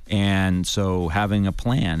 And so having a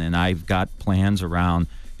plan, and I've got plans around,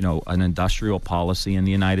 an industrial policy in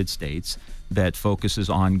the United States that focuses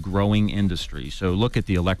on growing industry. So look at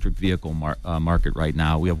the electric vehicle market right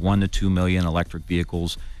now. We have 1 to 2 million electric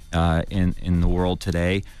vehicles in the world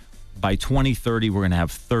today. By 2030, we're going to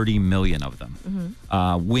have 30 million of them.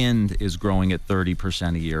 Mm-hmm. Wind is growing at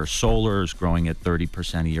 30% a year. Solar is growing at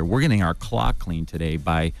 30% a year. We're getting our clock cleaned today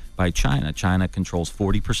by China. China controls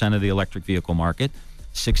 40% of the electric vehicle market,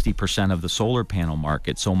 60% of the solar panel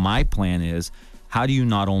market. So my plan is, how do you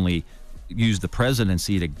not only use the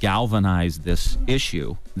presidency to galvanize these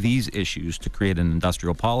issues to create an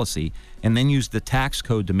industrial policy, and then use the tax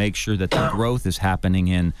code to make sure that the growth is happening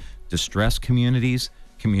in distressed communities,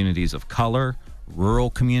 communities of color, rural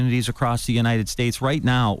communities across the United States. Right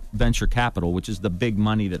now, venture capital, which is the big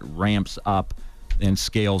money that ramps up and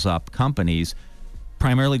scales up companies,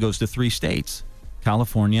 primarily goes to 3 states,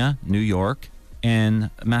 California, New York, and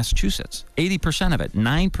Massachusetts. 80% of it,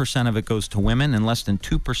 9% of it goes to women, and less than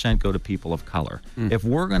 2% go to people of color. If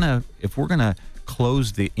we're gonna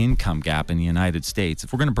close the income gap in the United States,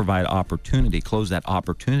 if we're gonna provide opportunity, close that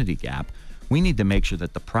opportunity gap, we need to make sure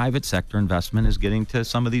that the private sector investment is getting to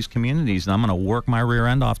some of these communities, and I'm gonna work my rear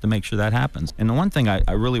end off to make sure that happens. And the one thing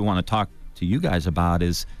I really want to talk to you guys about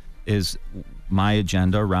is my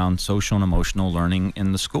agenda around social and emotional learning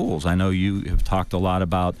in the schools. I know you have talked a lot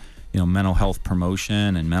about mental health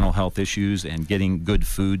promotion and mental health issues and getting good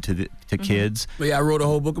food to kids. But yeah, I wrote a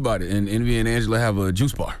whole book about it, and Envy and Angela have a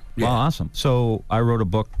juice bar. Yeah. Well, awesome. So I wrote a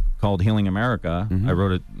book called Healing America. Mm-hmm. I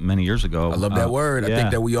wrote it many years ago. I love that word. Yeah. I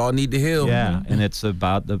think that we all need to heal. Yeah, Mm-hmm. and it's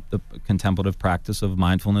about the contemplative practice of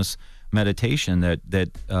mindfulness meditation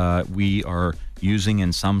that we are using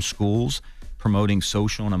in some schools, promoting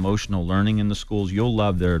social and emotional learning in the schools. You'll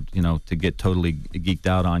love to get totally geeked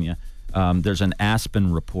out on you. There's an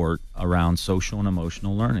Aspen report around social and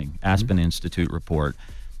emotional learning, Aspen Institute report.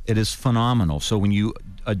 It is phenomenal. So when you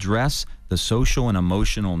address the social and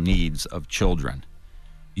emotional needs of children,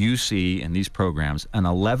 you see in these programs an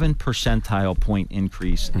 11 percentile point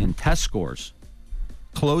increase in test scores,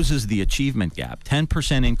 closes the achievement gap,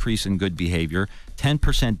 10% increase in good behavior,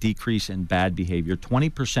 10% decrease in bad behavior,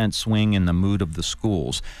 20% swing in the mood of the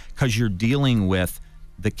schools, because you're dealing with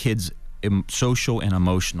the kids' social and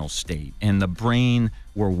emotional state. And the brain,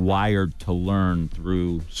 we're wired to learn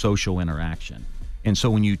through social interaction. And so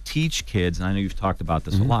when you teach kids, and I know you've talked about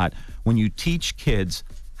this a lot, when you teach kids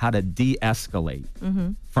how to de-escalate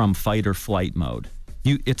from fight or flight mode,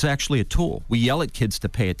 it's actually a tool. We yell at kids to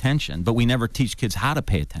pay attention, but we never teach kids how to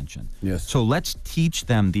pay attention. Yes. So let's teach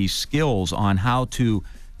them these skills on how to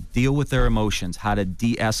deal with their emotions, how to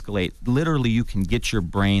de-escalate. Literally, you can get your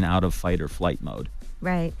brain out of fight or flight mode.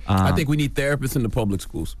 Right. I think we need therapists in the public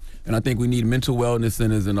schools. And I think we need mental wellness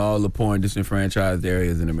centers in all the poor and disenfranchised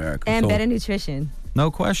areas in America. And better nutrition. No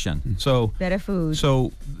question. So better food.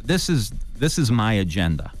 So this is my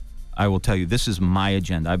agenda. I will tell you, this is my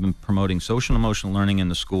agenda. I've been promoting social and emotional learning in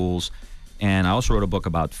the schools, and I also wrote a book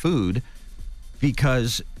about food,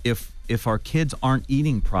 because if our kids aren't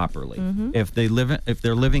eating properly, if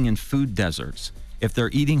they're living in food deserts, if they're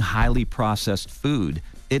eating highly processed food,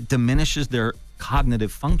 it diminishes their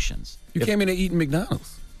cognitive functions. You came in and eating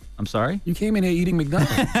McDonald's. I'm sorry? You came in here eating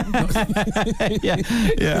McDonald's.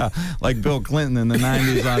 yeah, like Bill Clinton in the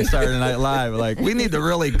 90s on Saturday Night Live. Like, we need to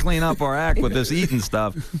really clean up our act with this eating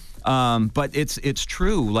stuff. But it's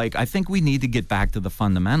true. Like, I think we need to get back to the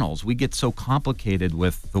fundamentals. We get so complicated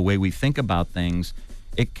with the way we think about things.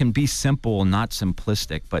 It can be simple, not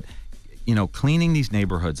simplistic. But, cleaning these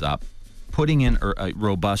neighborhoods up, putting in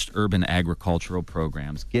robust urban agricultural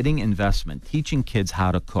programs, getting investment, teaching kids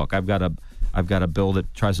how to cook. I've got a bill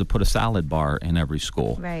that tries to put a salad bar in every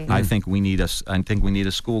school. Right. I think we need a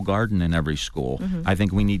school garden in every school. Mhm. I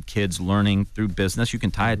think we need kids learning through business. You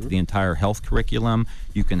can tie it to the entire health curriculum.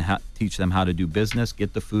 You can teach them how to do business,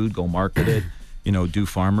 get the food, go market it, do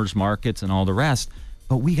farmers markets and all the rest.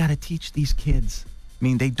 But we got to teach these kids. I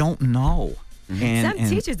mean, they don't know. Some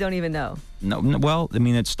teachers don't even know. No, well, I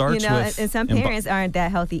mean, it starts with... and some parents aren't that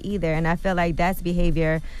healthy either. And I feel like that's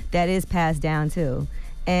behavior that is passed down too.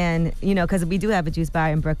 And, because we do have a juice bar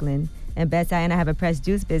in Brooklyn, and Betsy and I have a pressed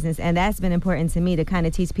juice business, and that's been important to me to kind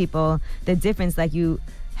of teach people the difference. Like, you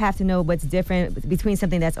have to know what's different between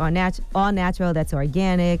something that's all natural, that's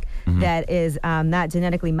organic, that is not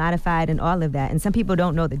genetically modified, and all of that. And some people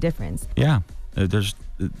don't know the difference. Yeah.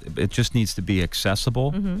 It just needs to be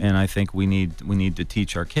accessible, and I think we need to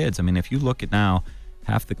teach our kids. I mean, if you look at now,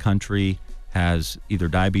 half the country has either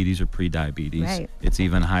diabetes or pre-diabetes. Right. It's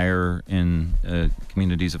even higher in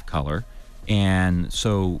communities of color, and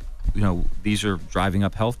so these are driving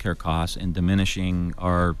up healthcare costs and diminishing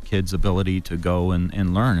our kids' ability to go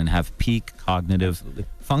and learn and have peak cognitive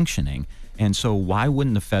functioning. And so why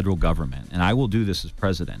wouldn't the federal government, and I will do this as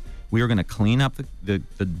president, we are going to clean up the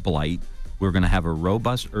blight. We're going to have a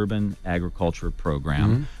robust urban agriculture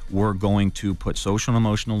program. We're going to put social and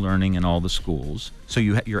emotional learning in all the schools. So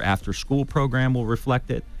your after-school program will reflect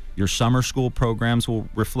it. Your summer school programs will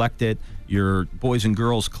reflect it. Your Boys and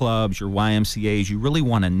Girls Clubs, your YMCAs. You really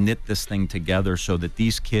want to knit this thing together so that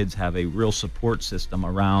these kids have a real support system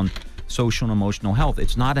around social and emotional health.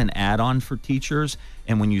 It's not an add-on for teachers.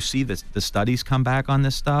 And when you see the studies come back on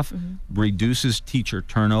this stuff, reduces teacher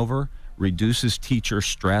turnover, reduces teacher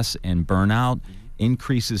stress and burnout,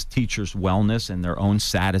 increases teachers' wellness and their own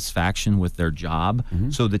satisfaction with their job.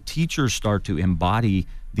 So the teachers start to embody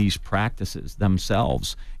these practices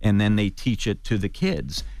themselves, and then they teach it to the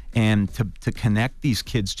kids. And to connect these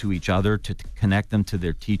kids to each other, to connect them to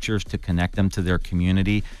their teachers, to connect them to their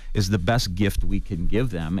community is the best gift we can give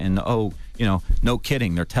them. And no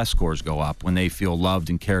kidding, their test scores go up when they feel loved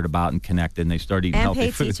and cared about and connected, and they start eating healthy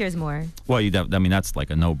pay food. teachers more. Well, that's like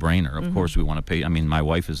a no-brainer. Of course we want to pay. I mean, my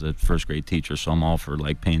wife is a first-grade teacher, so I'm all for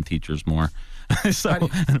paying teachers more. So,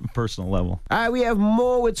 on a personal level. All right, we have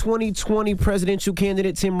more with 2020 presidential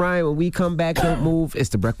candidate Tim Ryan. When we come back, don't move. It's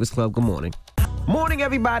the Breakfast Club. Good morning. Morning,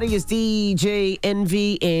 everybody. It's DJ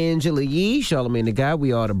NV, Angela Yee, Charlamagne the Guy.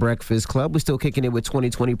 We are the Breakfast Club. We're still kicking it with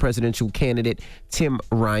 2020 presidential candidate Tim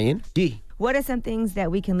Ryan. D. What are some things that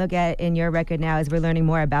we can look at in your record now as we're learning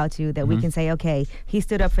more about you that we can say, okay, he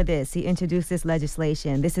stood up for this, he introduced this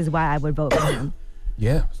legislation, this is why I would vote for him?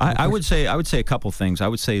 Yeah. I would say a couple things. I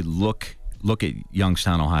would say look at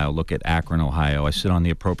Youngstown, Ohio. Look at Akron, Ohio. I sit on the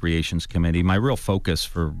Appropriations Committee. My real focus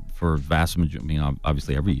for vast majority,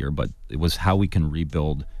 obviously every year, but it was how we can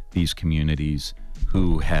rebuild these communities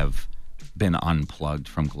who have been unplugged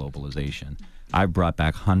from globalization. I've brought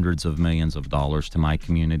back hundreds of millions of dollars to my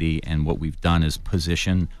community, and what we've done is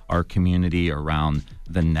position our community around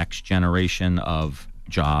the next generation of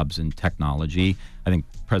jobs and technology. I think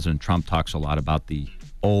President Trump talks a lot about the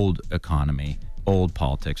old economy, old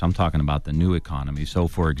politics. I'm talking about the new economy. So,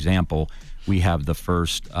 for example, we have the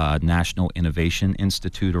first National Innovation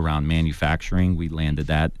Institute around manufacturing. We landed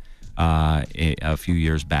that a few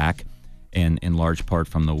years back, and in large part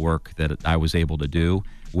from the work that I was able to do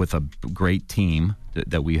with a great team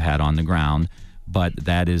that we had on the ground. But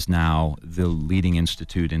that is now the leading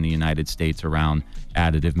institute in the United States around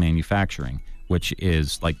additive manufacturing, which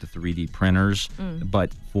is like the 3D printers,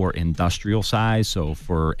 but for industrial size, so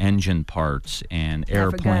for engine parts and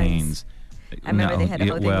airplanes. I remember they had a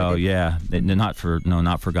whole thing with it. Yeah, not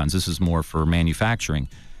for guns. This is more for manufacturing.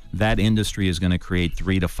 That industry is going to create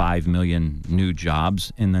 3 to 5 million new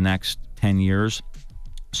jobs in the next 10 years.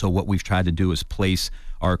 So what we've tried to do is place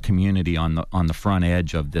our community on the front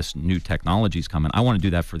edge of this new technologies coming. I want to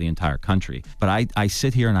do that for the entire country. But I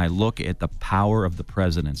sit here and I look at the power of the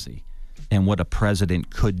presidency and what a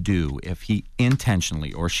president could do if he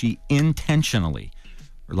intentionally or she intentionally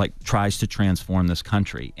tries to transform this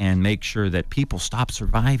country and make sure that people stop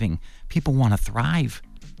surviving. People want to thrive.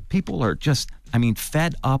 People are just I mean,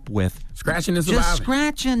 fed up with scratching and just surviving.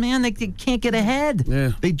 scratching, man. They can't get ahead.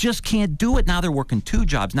 Yeah. They just can't do it. Now they're working 2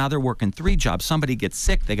 jobs. Now they're working 3 jobs. Somebody gets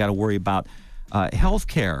sick, they got to worry about health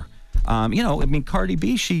care. I mean, Cardi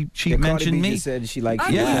B, she mentioned Cardi B me. just said she likes. I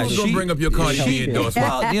knew you was gonna bring up your Cardi B endorsement.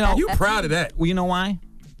 Well, you proud of that? Well, you know why?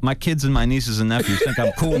 My kids and my nieces and nephews think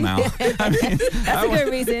I'm cool now. I mean, That's a good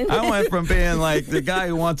reason. I went from being like the guy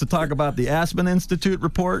who wants to talk about the Aspen Institute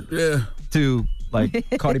report to like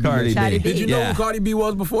Cardi B. Did you know who Cardi B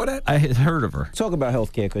was before that? I had heard of her. Talk about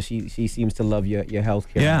healthcare because she seems to love your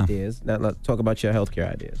healthcare ideas. Now, talk about your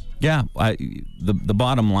healthcare ideas. Yeah, the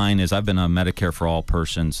bottom line is I've been a Medicare for All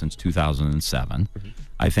person since 2007.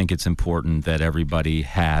 I think it's important that everybody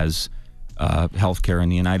has health care in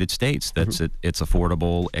the United States. That's it's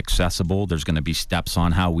affordable, accessible. There's going to be steps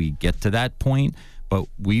on how we get to that point, but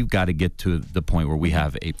we've got to get to the point where we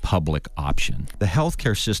have a public option. The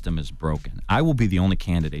healthcare system is broken. I will be the only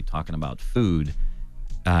candidate talking about food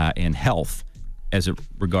and health as it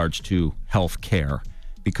regards to health care,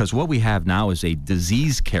 because what we have now is a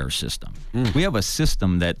disease care system. We have a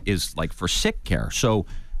system that is like for sick care. So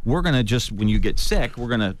we're going to just, when you get sick, we're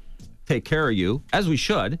going to take care of you, as we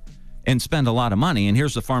should, and spend a lot of money. And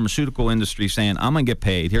here's the pharmaceutical industry saying, I'm going to get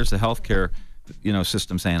paid. Here's the healthcare,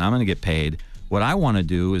 system saying, I'm going to get paid. What I want to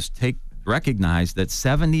do is recognize that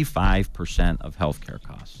 75% of healthcare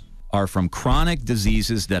costs are from chronic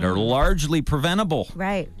diseases that are largely preventable.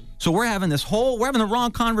 Right. So we're having the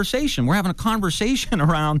wrong conversation. We're having a conversation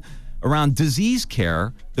around disease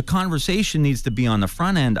care. The conversation needs to be on the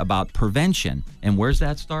front end about prevention. And where's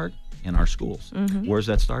that start? In our schools. Where's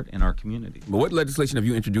that start? In our community. But what legislation have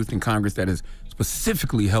you introduced in Congress that has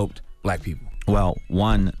specifically helped black people? Well,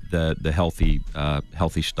 one, the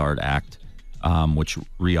Healthy Start Act, which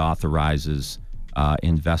reauthorizes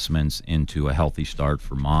investments into a healthy start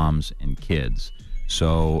for moms and kids.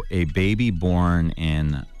 So a baby born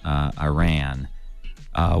in Iran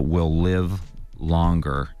will live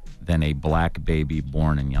longer than a black baby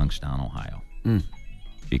born in Youngstown, Ohio,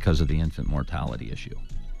 because of the infant mortality issue.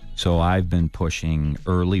 So I've been pushing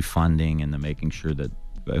early funding into making sure that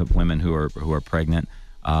women who are pregnant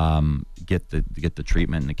get the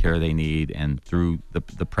treatment and the care they need, and through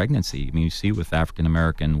the pregnancy. I mean, you see with African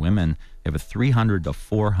American women, they have a 300 to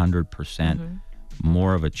 400%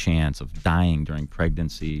 more of a chance of dying during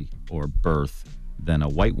pregnancy or birth than a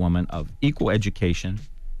white woman of equal education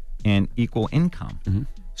and equal income.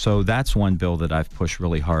 So that's one bill that I've pushed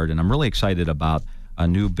really hard, and I'm really excited about a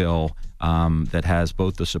new bill that has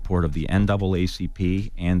both the support of the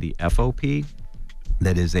NAACP and the FOP,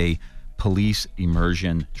 that is a police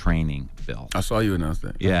immersion training bill. I saw you announce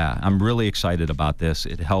that. Yeah, I'm really excited about this.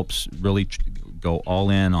 It helps really go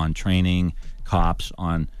all in on training cops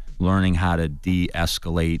on learning how to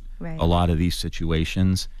de-escalate a lot of these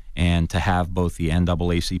situations. And to have both the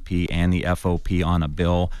NAACP and the FOP on a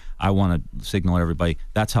bill, I want to signal to everybody,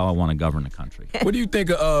 that's how I want to govern the country. What do you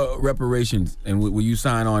think of reparations, and will you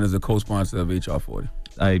sign on as a co-sponsor of H.R. 40?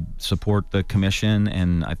 I support the commission,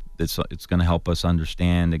 and it's going to help us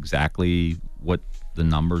understand exactly what the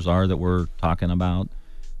numbers are that we're talking about.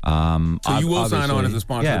 So you will sign on as a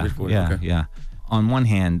sponsor of H.R. 40? Yeah, Okay. yeah. On one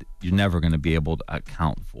hand, you're never going to be able to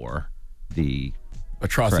account for the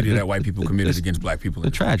atrocity that white people committed against black people. The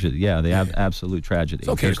tragedy, the absolute tragedy. It's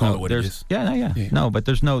okay to call it what it is. Yeah. No, but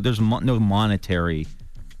there's no monetary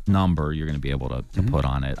number you're going to be able to put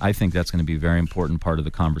on it. I think that's going to be a very important part of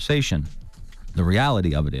the conversation. The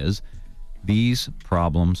reality of it is these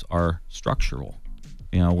problems are structural.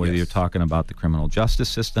 Whether you're talking about the criminal justice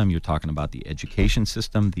system, you're talking about the education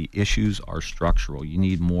system, the issues are structural. You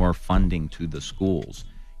need more funding to the schools.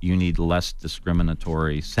 You need less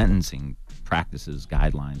discriminatory sentencing practices,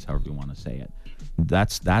 guidelines, however you want to say it.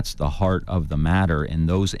 That's the heart of the matter, and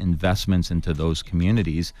those investments into those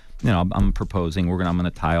communities. I'm proposing I'm going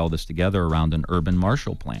to tie all this together around an urban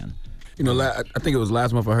Marshall Plan. I think it was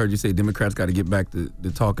last month I heard you say Democrats got to get back to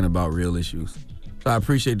talking about real issues. So I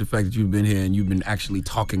appreciate the fact that you've been here and you've been actually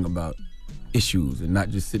talking about issues and not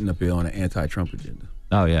just sitting up here on an anti-Trump agenda.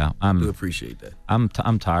 Oh yeah, I do appreciate that.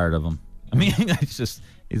 I'm tired of him. I mean, it's just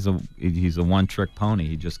he's a one-trick pony.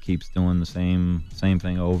 He just keeps doing the same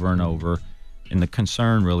thing over and over. And the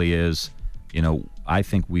concern really is, I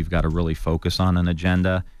think we've got to really focus on an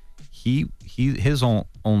agenda. His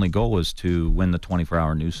only goal is to win the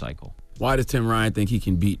 24-hour news cycle. Why does Tim Ryan think he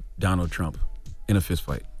can beat Donald Trump in a fist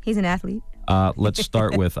fight? He's an athlete. Let's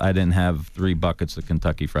start with I didn't have 3 buckets of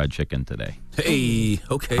Kentucky Fried Chicken today. Hey,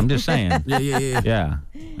 okay. I'm just saying. Yeah. Yeah.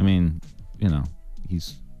 I mean,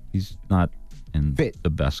 he's not in the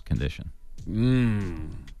best condition.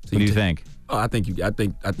 What do you think? Oh, I think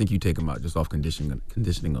you take him out just off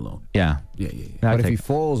conditioning alone. Yeah. Yeah. But if he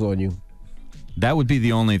falls on you, that would be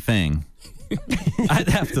the only thing. I'd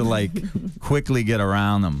have to quickly get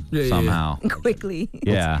around them somehow. Quickly.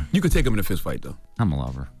 Yeah. You could take him in a fist fight though. I'm a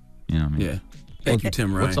lover. You know what I mean? Yeah. Thank you,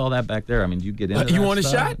 Tim Ryan. What's all that back there? I mean, do you get into You that want a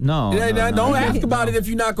stuff? shot? No. Don't ask about it if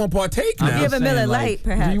you're not going to partake now. Give a Miller Lite,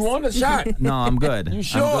 perhaps. Do you want a shot? No, I'm good. You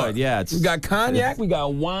sure? I'm good. Yeah. We got cognac, we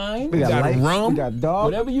got wine, we got lights, rum, we got dog.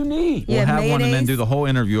 whatever you need. We'll have one and then do the whole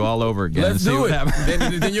interview all over again. Let's and see do what it.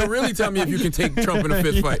 happens. Then you'll really tell me if you can take Trump in a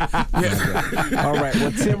fist fight. Yeah. All right.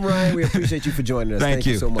 Well, Tim Ryan, we appreciate you for joining us. Thank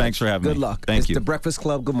you so much. Thanks for having me. Good luck. Thank It's you. The Breakfast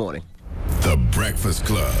Club. Good morning. The Breakfast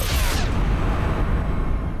Club.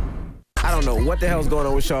 I don't know what the hell's going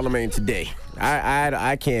on with Charlamagne today.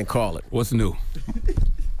 I can't call it. What's new?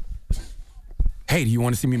 Hey, do you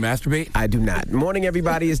want to see me masturbate? I do not. Morning,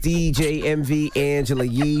 everybody. It's DJ MV, Angela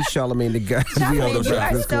Yee, Charlamagne the God. Charlamagne, you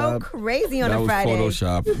are so crazy on a Friday.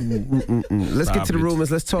 Photoshop. Let's get to the rumors.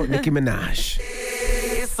 Let's talk Nicki Minaj.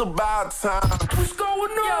 It's about time. What's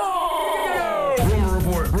going on?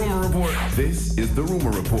 Rumor report. This is the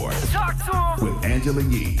Rumor Report. Talk to him. With Angela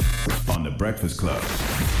Yee on The Breakfast Club.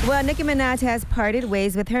 Well, Nicki Minaj has parted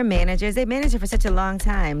ways with her managers. They managed her for such a long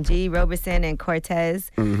time, G. Roberson and Cortez.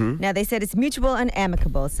 Now, they said it's mutual and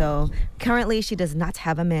amicable, so currently she does not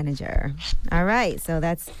have a manager. All right, so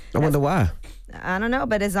that's... I wonder why. I don't know,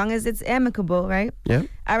 but as long as it's amicable, right? Yeah.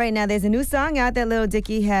 All right, now there's a new song out that Lil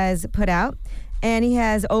Dicky has put out, and he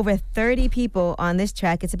has over 30 people on this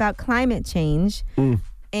track. It's about climate change,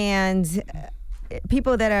 and...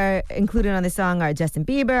 people that are included on the song are Justin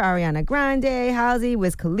Bieber, Ariana Grande, Halsey,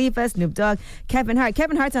 Wiz Khalifa, Snoop Dogg, Kevin Hart.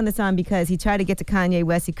 Kevin Hart's on the song because he tried to get to Kanye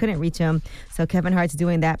West. He couldn't reach him, so Kevin Hart's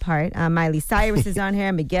doing that part. Miley Cyrus is on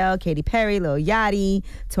here, Miguel, Katy Perry, Lil Yachty,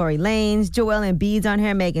 Tory Lanez, Joel Embiid's on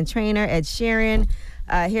here, Meghan Trainor, Ed Sheeran.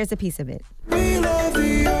 Here's a piece of it. We love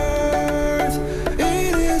the earth.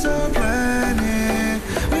 It is our planet.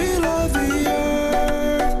 We love the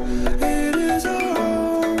earth. It is our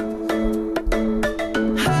home.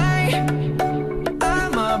 Hi,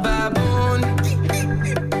 I'm a baboon.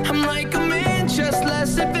 I'm like a man, just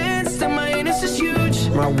less advanced, and my anus is huge.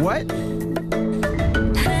 My what?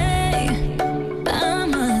 Hey,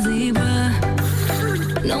 I'm a zebra.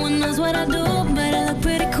 No one knows what I do, but I look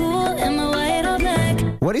pretty cool in my white or black.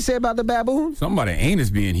 What'd he say about the baboon? Somebody anus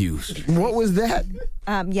being used. What was that?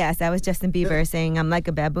 Yes, that was Justin Bieber saying, I'm like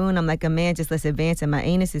a baboon, I'm like a man, just less advanced, and my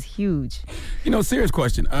anus is huge. You know, serious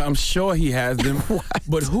question. I'm sure he has them,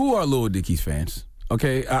 but who are Lil Dicky's fans?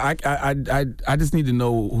 Okay, I just need to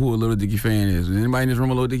know who a Lil Dicky fan is. Is anybody in this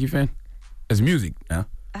room a Lil Dicky fan? It's music now.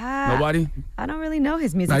 Nobody? I don't really know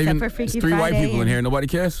his music Not except even, for Freaky it's three Friday. white people in here. Nobody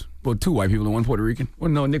cares? Well, two white people and one Puerto Rican.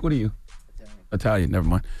 Well, no, Nick, what are you? Italian, never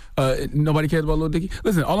mind. Nobody cares about Lil Dicky?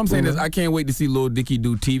 Listen, all I'm saying is I can't wait to see Lil Dicky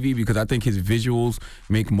do TV because I think his visuals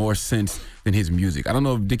make more sense than his music. I don't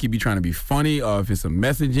know if Dicky be trying to be funny or if it's a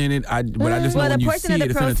message in it, but I just know Well, when the you portion see of the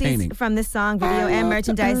it, it's entertaining. proceeds from this song, video, and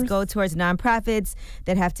merchandise go towards nonprofits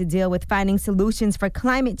that have to deal with finding solutions for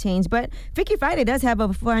climate change. But Freaky Friday does have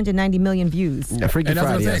over 490 million views. Yeah, Freaky And that's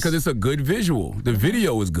what I'm Friday, saying, yes. because it's a good visual. The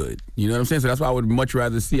video is good. You know what I'm saying? So that's why I would much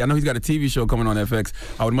rather see. I know he's got a TV show coming on FX.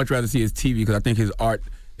 I would much rather see his TV because I think his art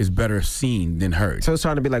is better seen than heard. So it's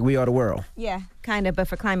trying to be like We Are the World. Yeah, kind of, but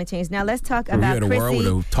for climate change. Now let's talk We about are the world with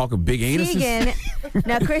a talk of big anuses. Teigen.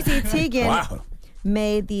 Now, Chrissy Teigen Wow.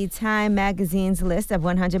 made the Time magazine's list of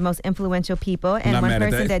 100 most influential people, and Not one mad at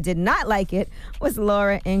person that. that did not like it was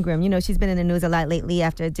Laura Ingraham. You know, she's been in the news a lot lately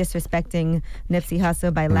after disrespecting Nipsey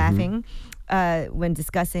Hussle by laughing when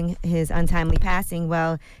discussing his untimely passing.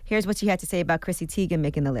 Well, here's what she had to say about Chrissy Teigen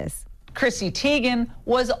making the list. Chrissy Teigen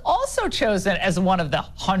was also chosen as one of the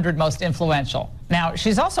 100 most influential. Now,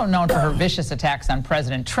 she's also known for her vicious attacks on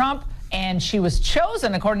President Trump, and she was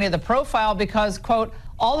chosen, according to the profile, because, quote,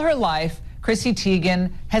 all her life, Chrissy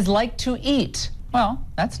Teigen has liked to eat. Well,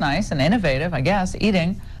 that's nice and innovative, I guess,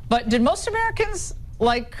 eating. But did most Americans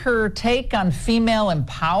like her take on female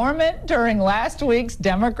empowerment during last week's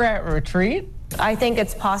Democrat retreat? I think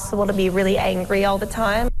it's possible to be really angry all the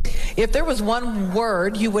time. If there was one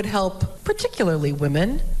word you would help particularly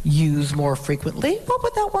women use more frequently, what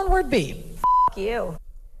would that one word be? F you.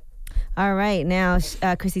 All right, now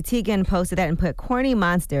Chrissy Teigen posted that and put corny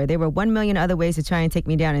monster. There were 1 million other ways to try and take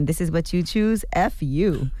me down, and this is what you choose. F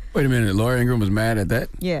you. Wait a minute, Laura Ingraham was mad at that?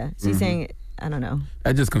 Yeah, she's saying, I don't know.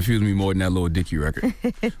 That just confused me more than that Lil Dicky record.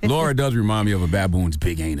 Laura does remind me of a baboon's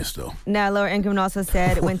big anus, though. Now, Laura Ingraham also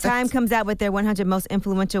said, when Time comes out with their 100 most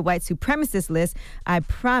influential white supremacist list, I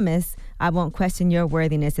promise I won't question your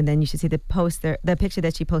worthiness. And then you should see the picture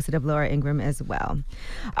that she posted of Laura Ingraham as well.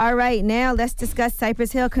 All right, now let's discuss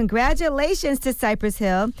Cypress Hill. Congratulations to Cypress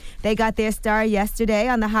Hill. They got their star yesterday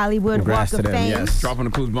on the Hollywood Walk of Fame. Yes. Dropping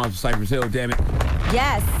the clues bomb for Cypress Hill, damn it.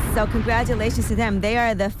 Yes, so congratulations to them. They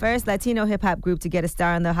are the first Latino hip-hop group to get a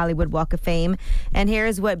star on the Hollywood Walk of Fame. And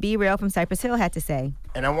here's what B Real from Cypress Hill had to say.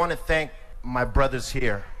 And I want to thank my brothers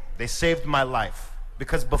here. They saved my life.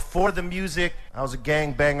 Because before the music, I was a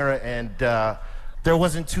gangbanger, and there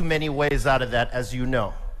wasn't too many ways out of that, as you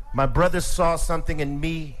know. My brothers saw something in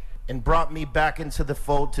me and brought me back into the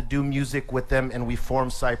fold to do music with them, and we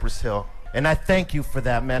formed Cypress Hill. And I thank you for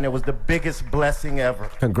that, man. It was the biggest blessing ever.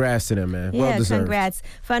 Congrats to them, man. Yeah, well deserved. Congrats.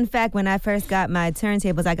 Fun fact, when I first got my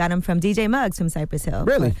turntables, I got them from DJ Muggs from Cypress Hill.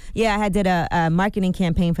 Really? Yeah, I did a marketing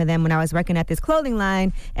campaign for them when I was working at this clothing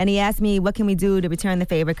line, and he asked me, what can we do to return the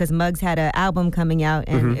favor? Because Muggs had an album coming out,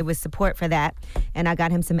 and it was support for that. And I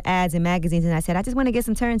got him some ads in magazines, and I said, I just want to get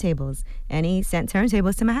some turntables. And he sent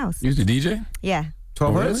turntables to my house. You used to DJ? Yeah.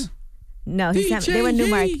 12 Hertz? No, they were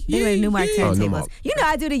Newmark. They were Newmark turntables. Newmark. You know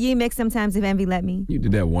I do the Yee mix sometimes if Envy let me. You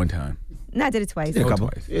did that one time. No, I did it twice. A couple.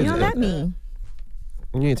 Twice. You don't let me.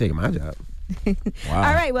 You ain't taking my job. Wow.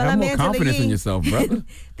 All right, well, Have I'm more Angela confidence Yee. in yourself, brother.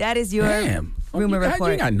 That is your rumor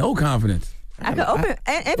report. You got no confidence. I could open.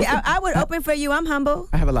 I would open for you. I'm humble.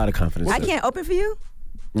 I have a lot of confidence. I can't open for you.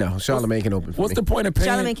 No, Charlamagne can open for What's me. the point of paying?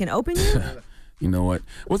 Charlamagne can open you. You know what?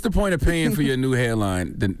 What's the point of paying for your new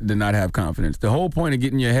hairline to not have confidence? The whole point of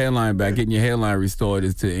getting your hairline back, getting your hairline restored,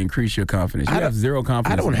 is to increase your confidence. You have zero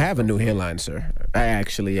confidence. I don't have a new hairline, sir. I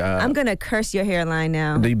actually. I'm gonna curse your hairline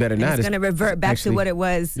now. You better not. It's gonna revert back to what it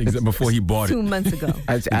was before he bought it 2 months ago.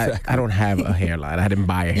 I don't have a hairline. I didn't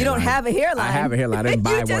buy a hairline. You don't have a hairline. I have a hairline. I didn't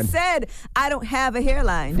buy you one. just said I don't have a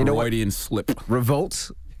hairline. You know Freudian slip.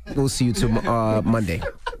 Revolts. We'll see you Monday.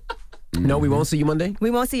 No, we won't see you Monday.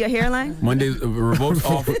 We won't see your hairline. Monday, Revolt's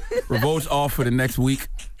off. Revolt's off for the next week.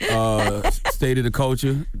 State of the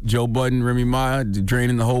Culture, Joe Budden, Remy Ma,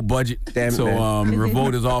 draining the whole budget. Damn so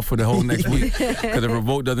Revolt is off for the whole next week. Because if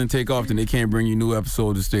Revolt doesn't take off, then they can't bring you new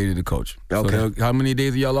episodes of State of the Culture. Okay. So how many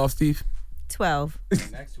days are y'all off, Steve? 12.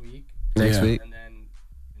 Next week. Next week. And then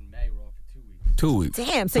in May, we're off for 2 weeks. 2 weeks.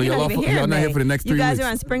 Damn, so you're y'all not even here. Y'all not here for the next 3 weeks. You guys weeks.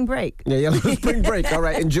 are on spring break. Yeah, y'all on spring break. All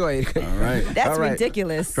right, enjoy it. All right. That's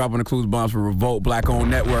ridiculous. Dropping the clues bombs for Revolt, Black-owned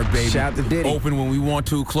network, baby. Shout out to Diddy. Open when we want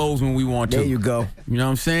to, close when we want to. There you go. You know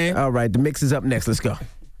what I'm saying? All right, the mix is up next. Let's go.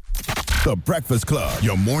 The Breakfast Club.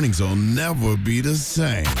 Your mornings will never be the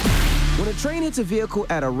same. When a train hits a vehicle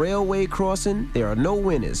at a railway crossing, there are no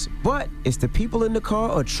winners. But it's the people in the car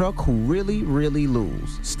or truck who really, really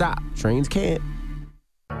lose. Stop. Trains can't.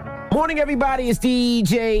 Morning, everybody. It's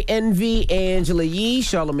DJ Envy, Angela Yee,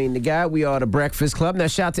 Charlamagne the Guy. We are the Breakfast Club. Now,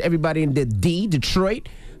 shout out to everybody in the Detroit.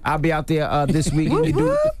 I'll be out there this week.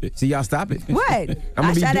 See, y'all stop it. What?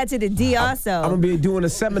 I shout out to the D also. I'm going to be doing a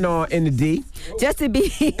seminar in the D. Just to be,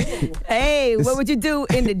 hey, what would you do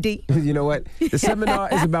in the D? You know what? The seminar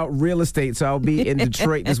is about real estate, so I'll be in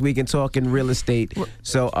Detroit this week and talking real estate.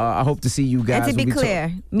 So I hope to see you guys. And to be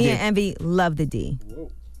clear, me and Envy love the D.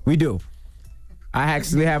 We do. I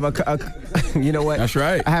actually have you know what? That's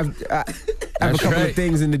right. I have a couple of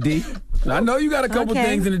things in the D. I know you got a couple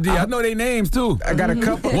things in the D. I know their names too. I got a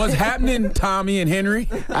couple. What's happening, Tommy and Henry?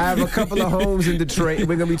 I have a couple of homes in Detroit.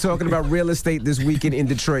 We're going to be talking about real estate this weekend in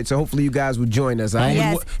Detroit. So hopefully you guys will join us. All right?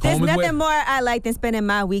 Yes. There's nothing more I like than spending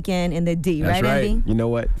my weekend in the D, That's right, Envy? You know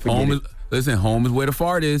what? Listen, home is where the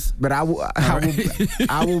fart is. But I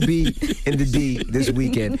will be in the D this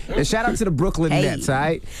weekend. And shout out to the Brooklyn Nets, all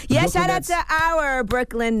right? Yeah, shout out to our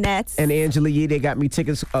Brooklyn Nets. And Angela Yee, they got me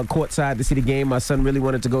tickets courtside to see the game. My son really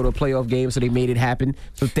wanted to go to a playoff game, so they made it happen.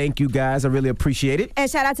 So thank you, guys. I really appreciate it. And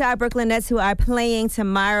shout out to our Brooklyn Nets who are playing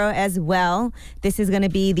tomorrow as well. This is going to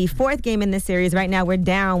be the fourth game in this series. Right now we're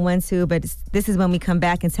down 1-2, but this is when we come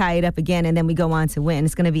back and tie it up again, and then we go on to win.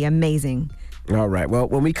 It's going to be amazing. All right. Well,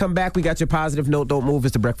 when we come back, we got your positive note. Don't move.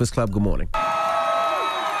 It's the Breakfast Club. Good morning. Good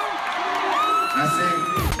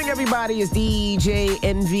morning, everybody. It's DJ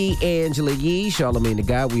Envy, Angela Yee, Charlamagne the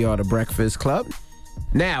Guy. We are the Breakfast Club.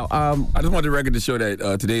 Now, I just want the record to show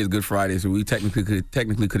that today is Good Friday, so we technically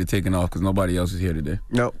could have taken off because nobody else is here today.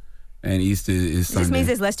 Nope. And Easter is Sunday. This means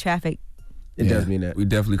there's less traffic. It does mean that. We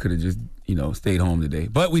definitely could have just, stayed home today.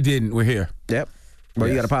 But we didn't. We're here. Yep. Well,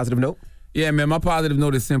 you got a positive note? Yeah, man, my positive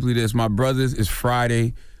note is simply this. My brothers, is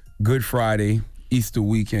Friday, Good Friday, Easter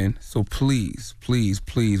weekend. So please, please,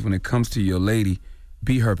 please, when it comes to your lady,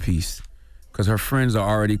 be her peace. Because her friends are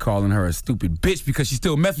already calling her a stupid bitch because she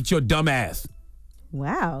still mess with your dumb ass.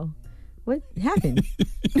 Wow. What happened?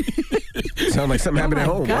 Sound like something happened at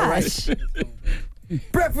home. Gosh. All right.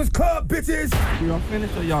 Breakfast Club, bitches. Y'all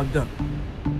finished or y'all done?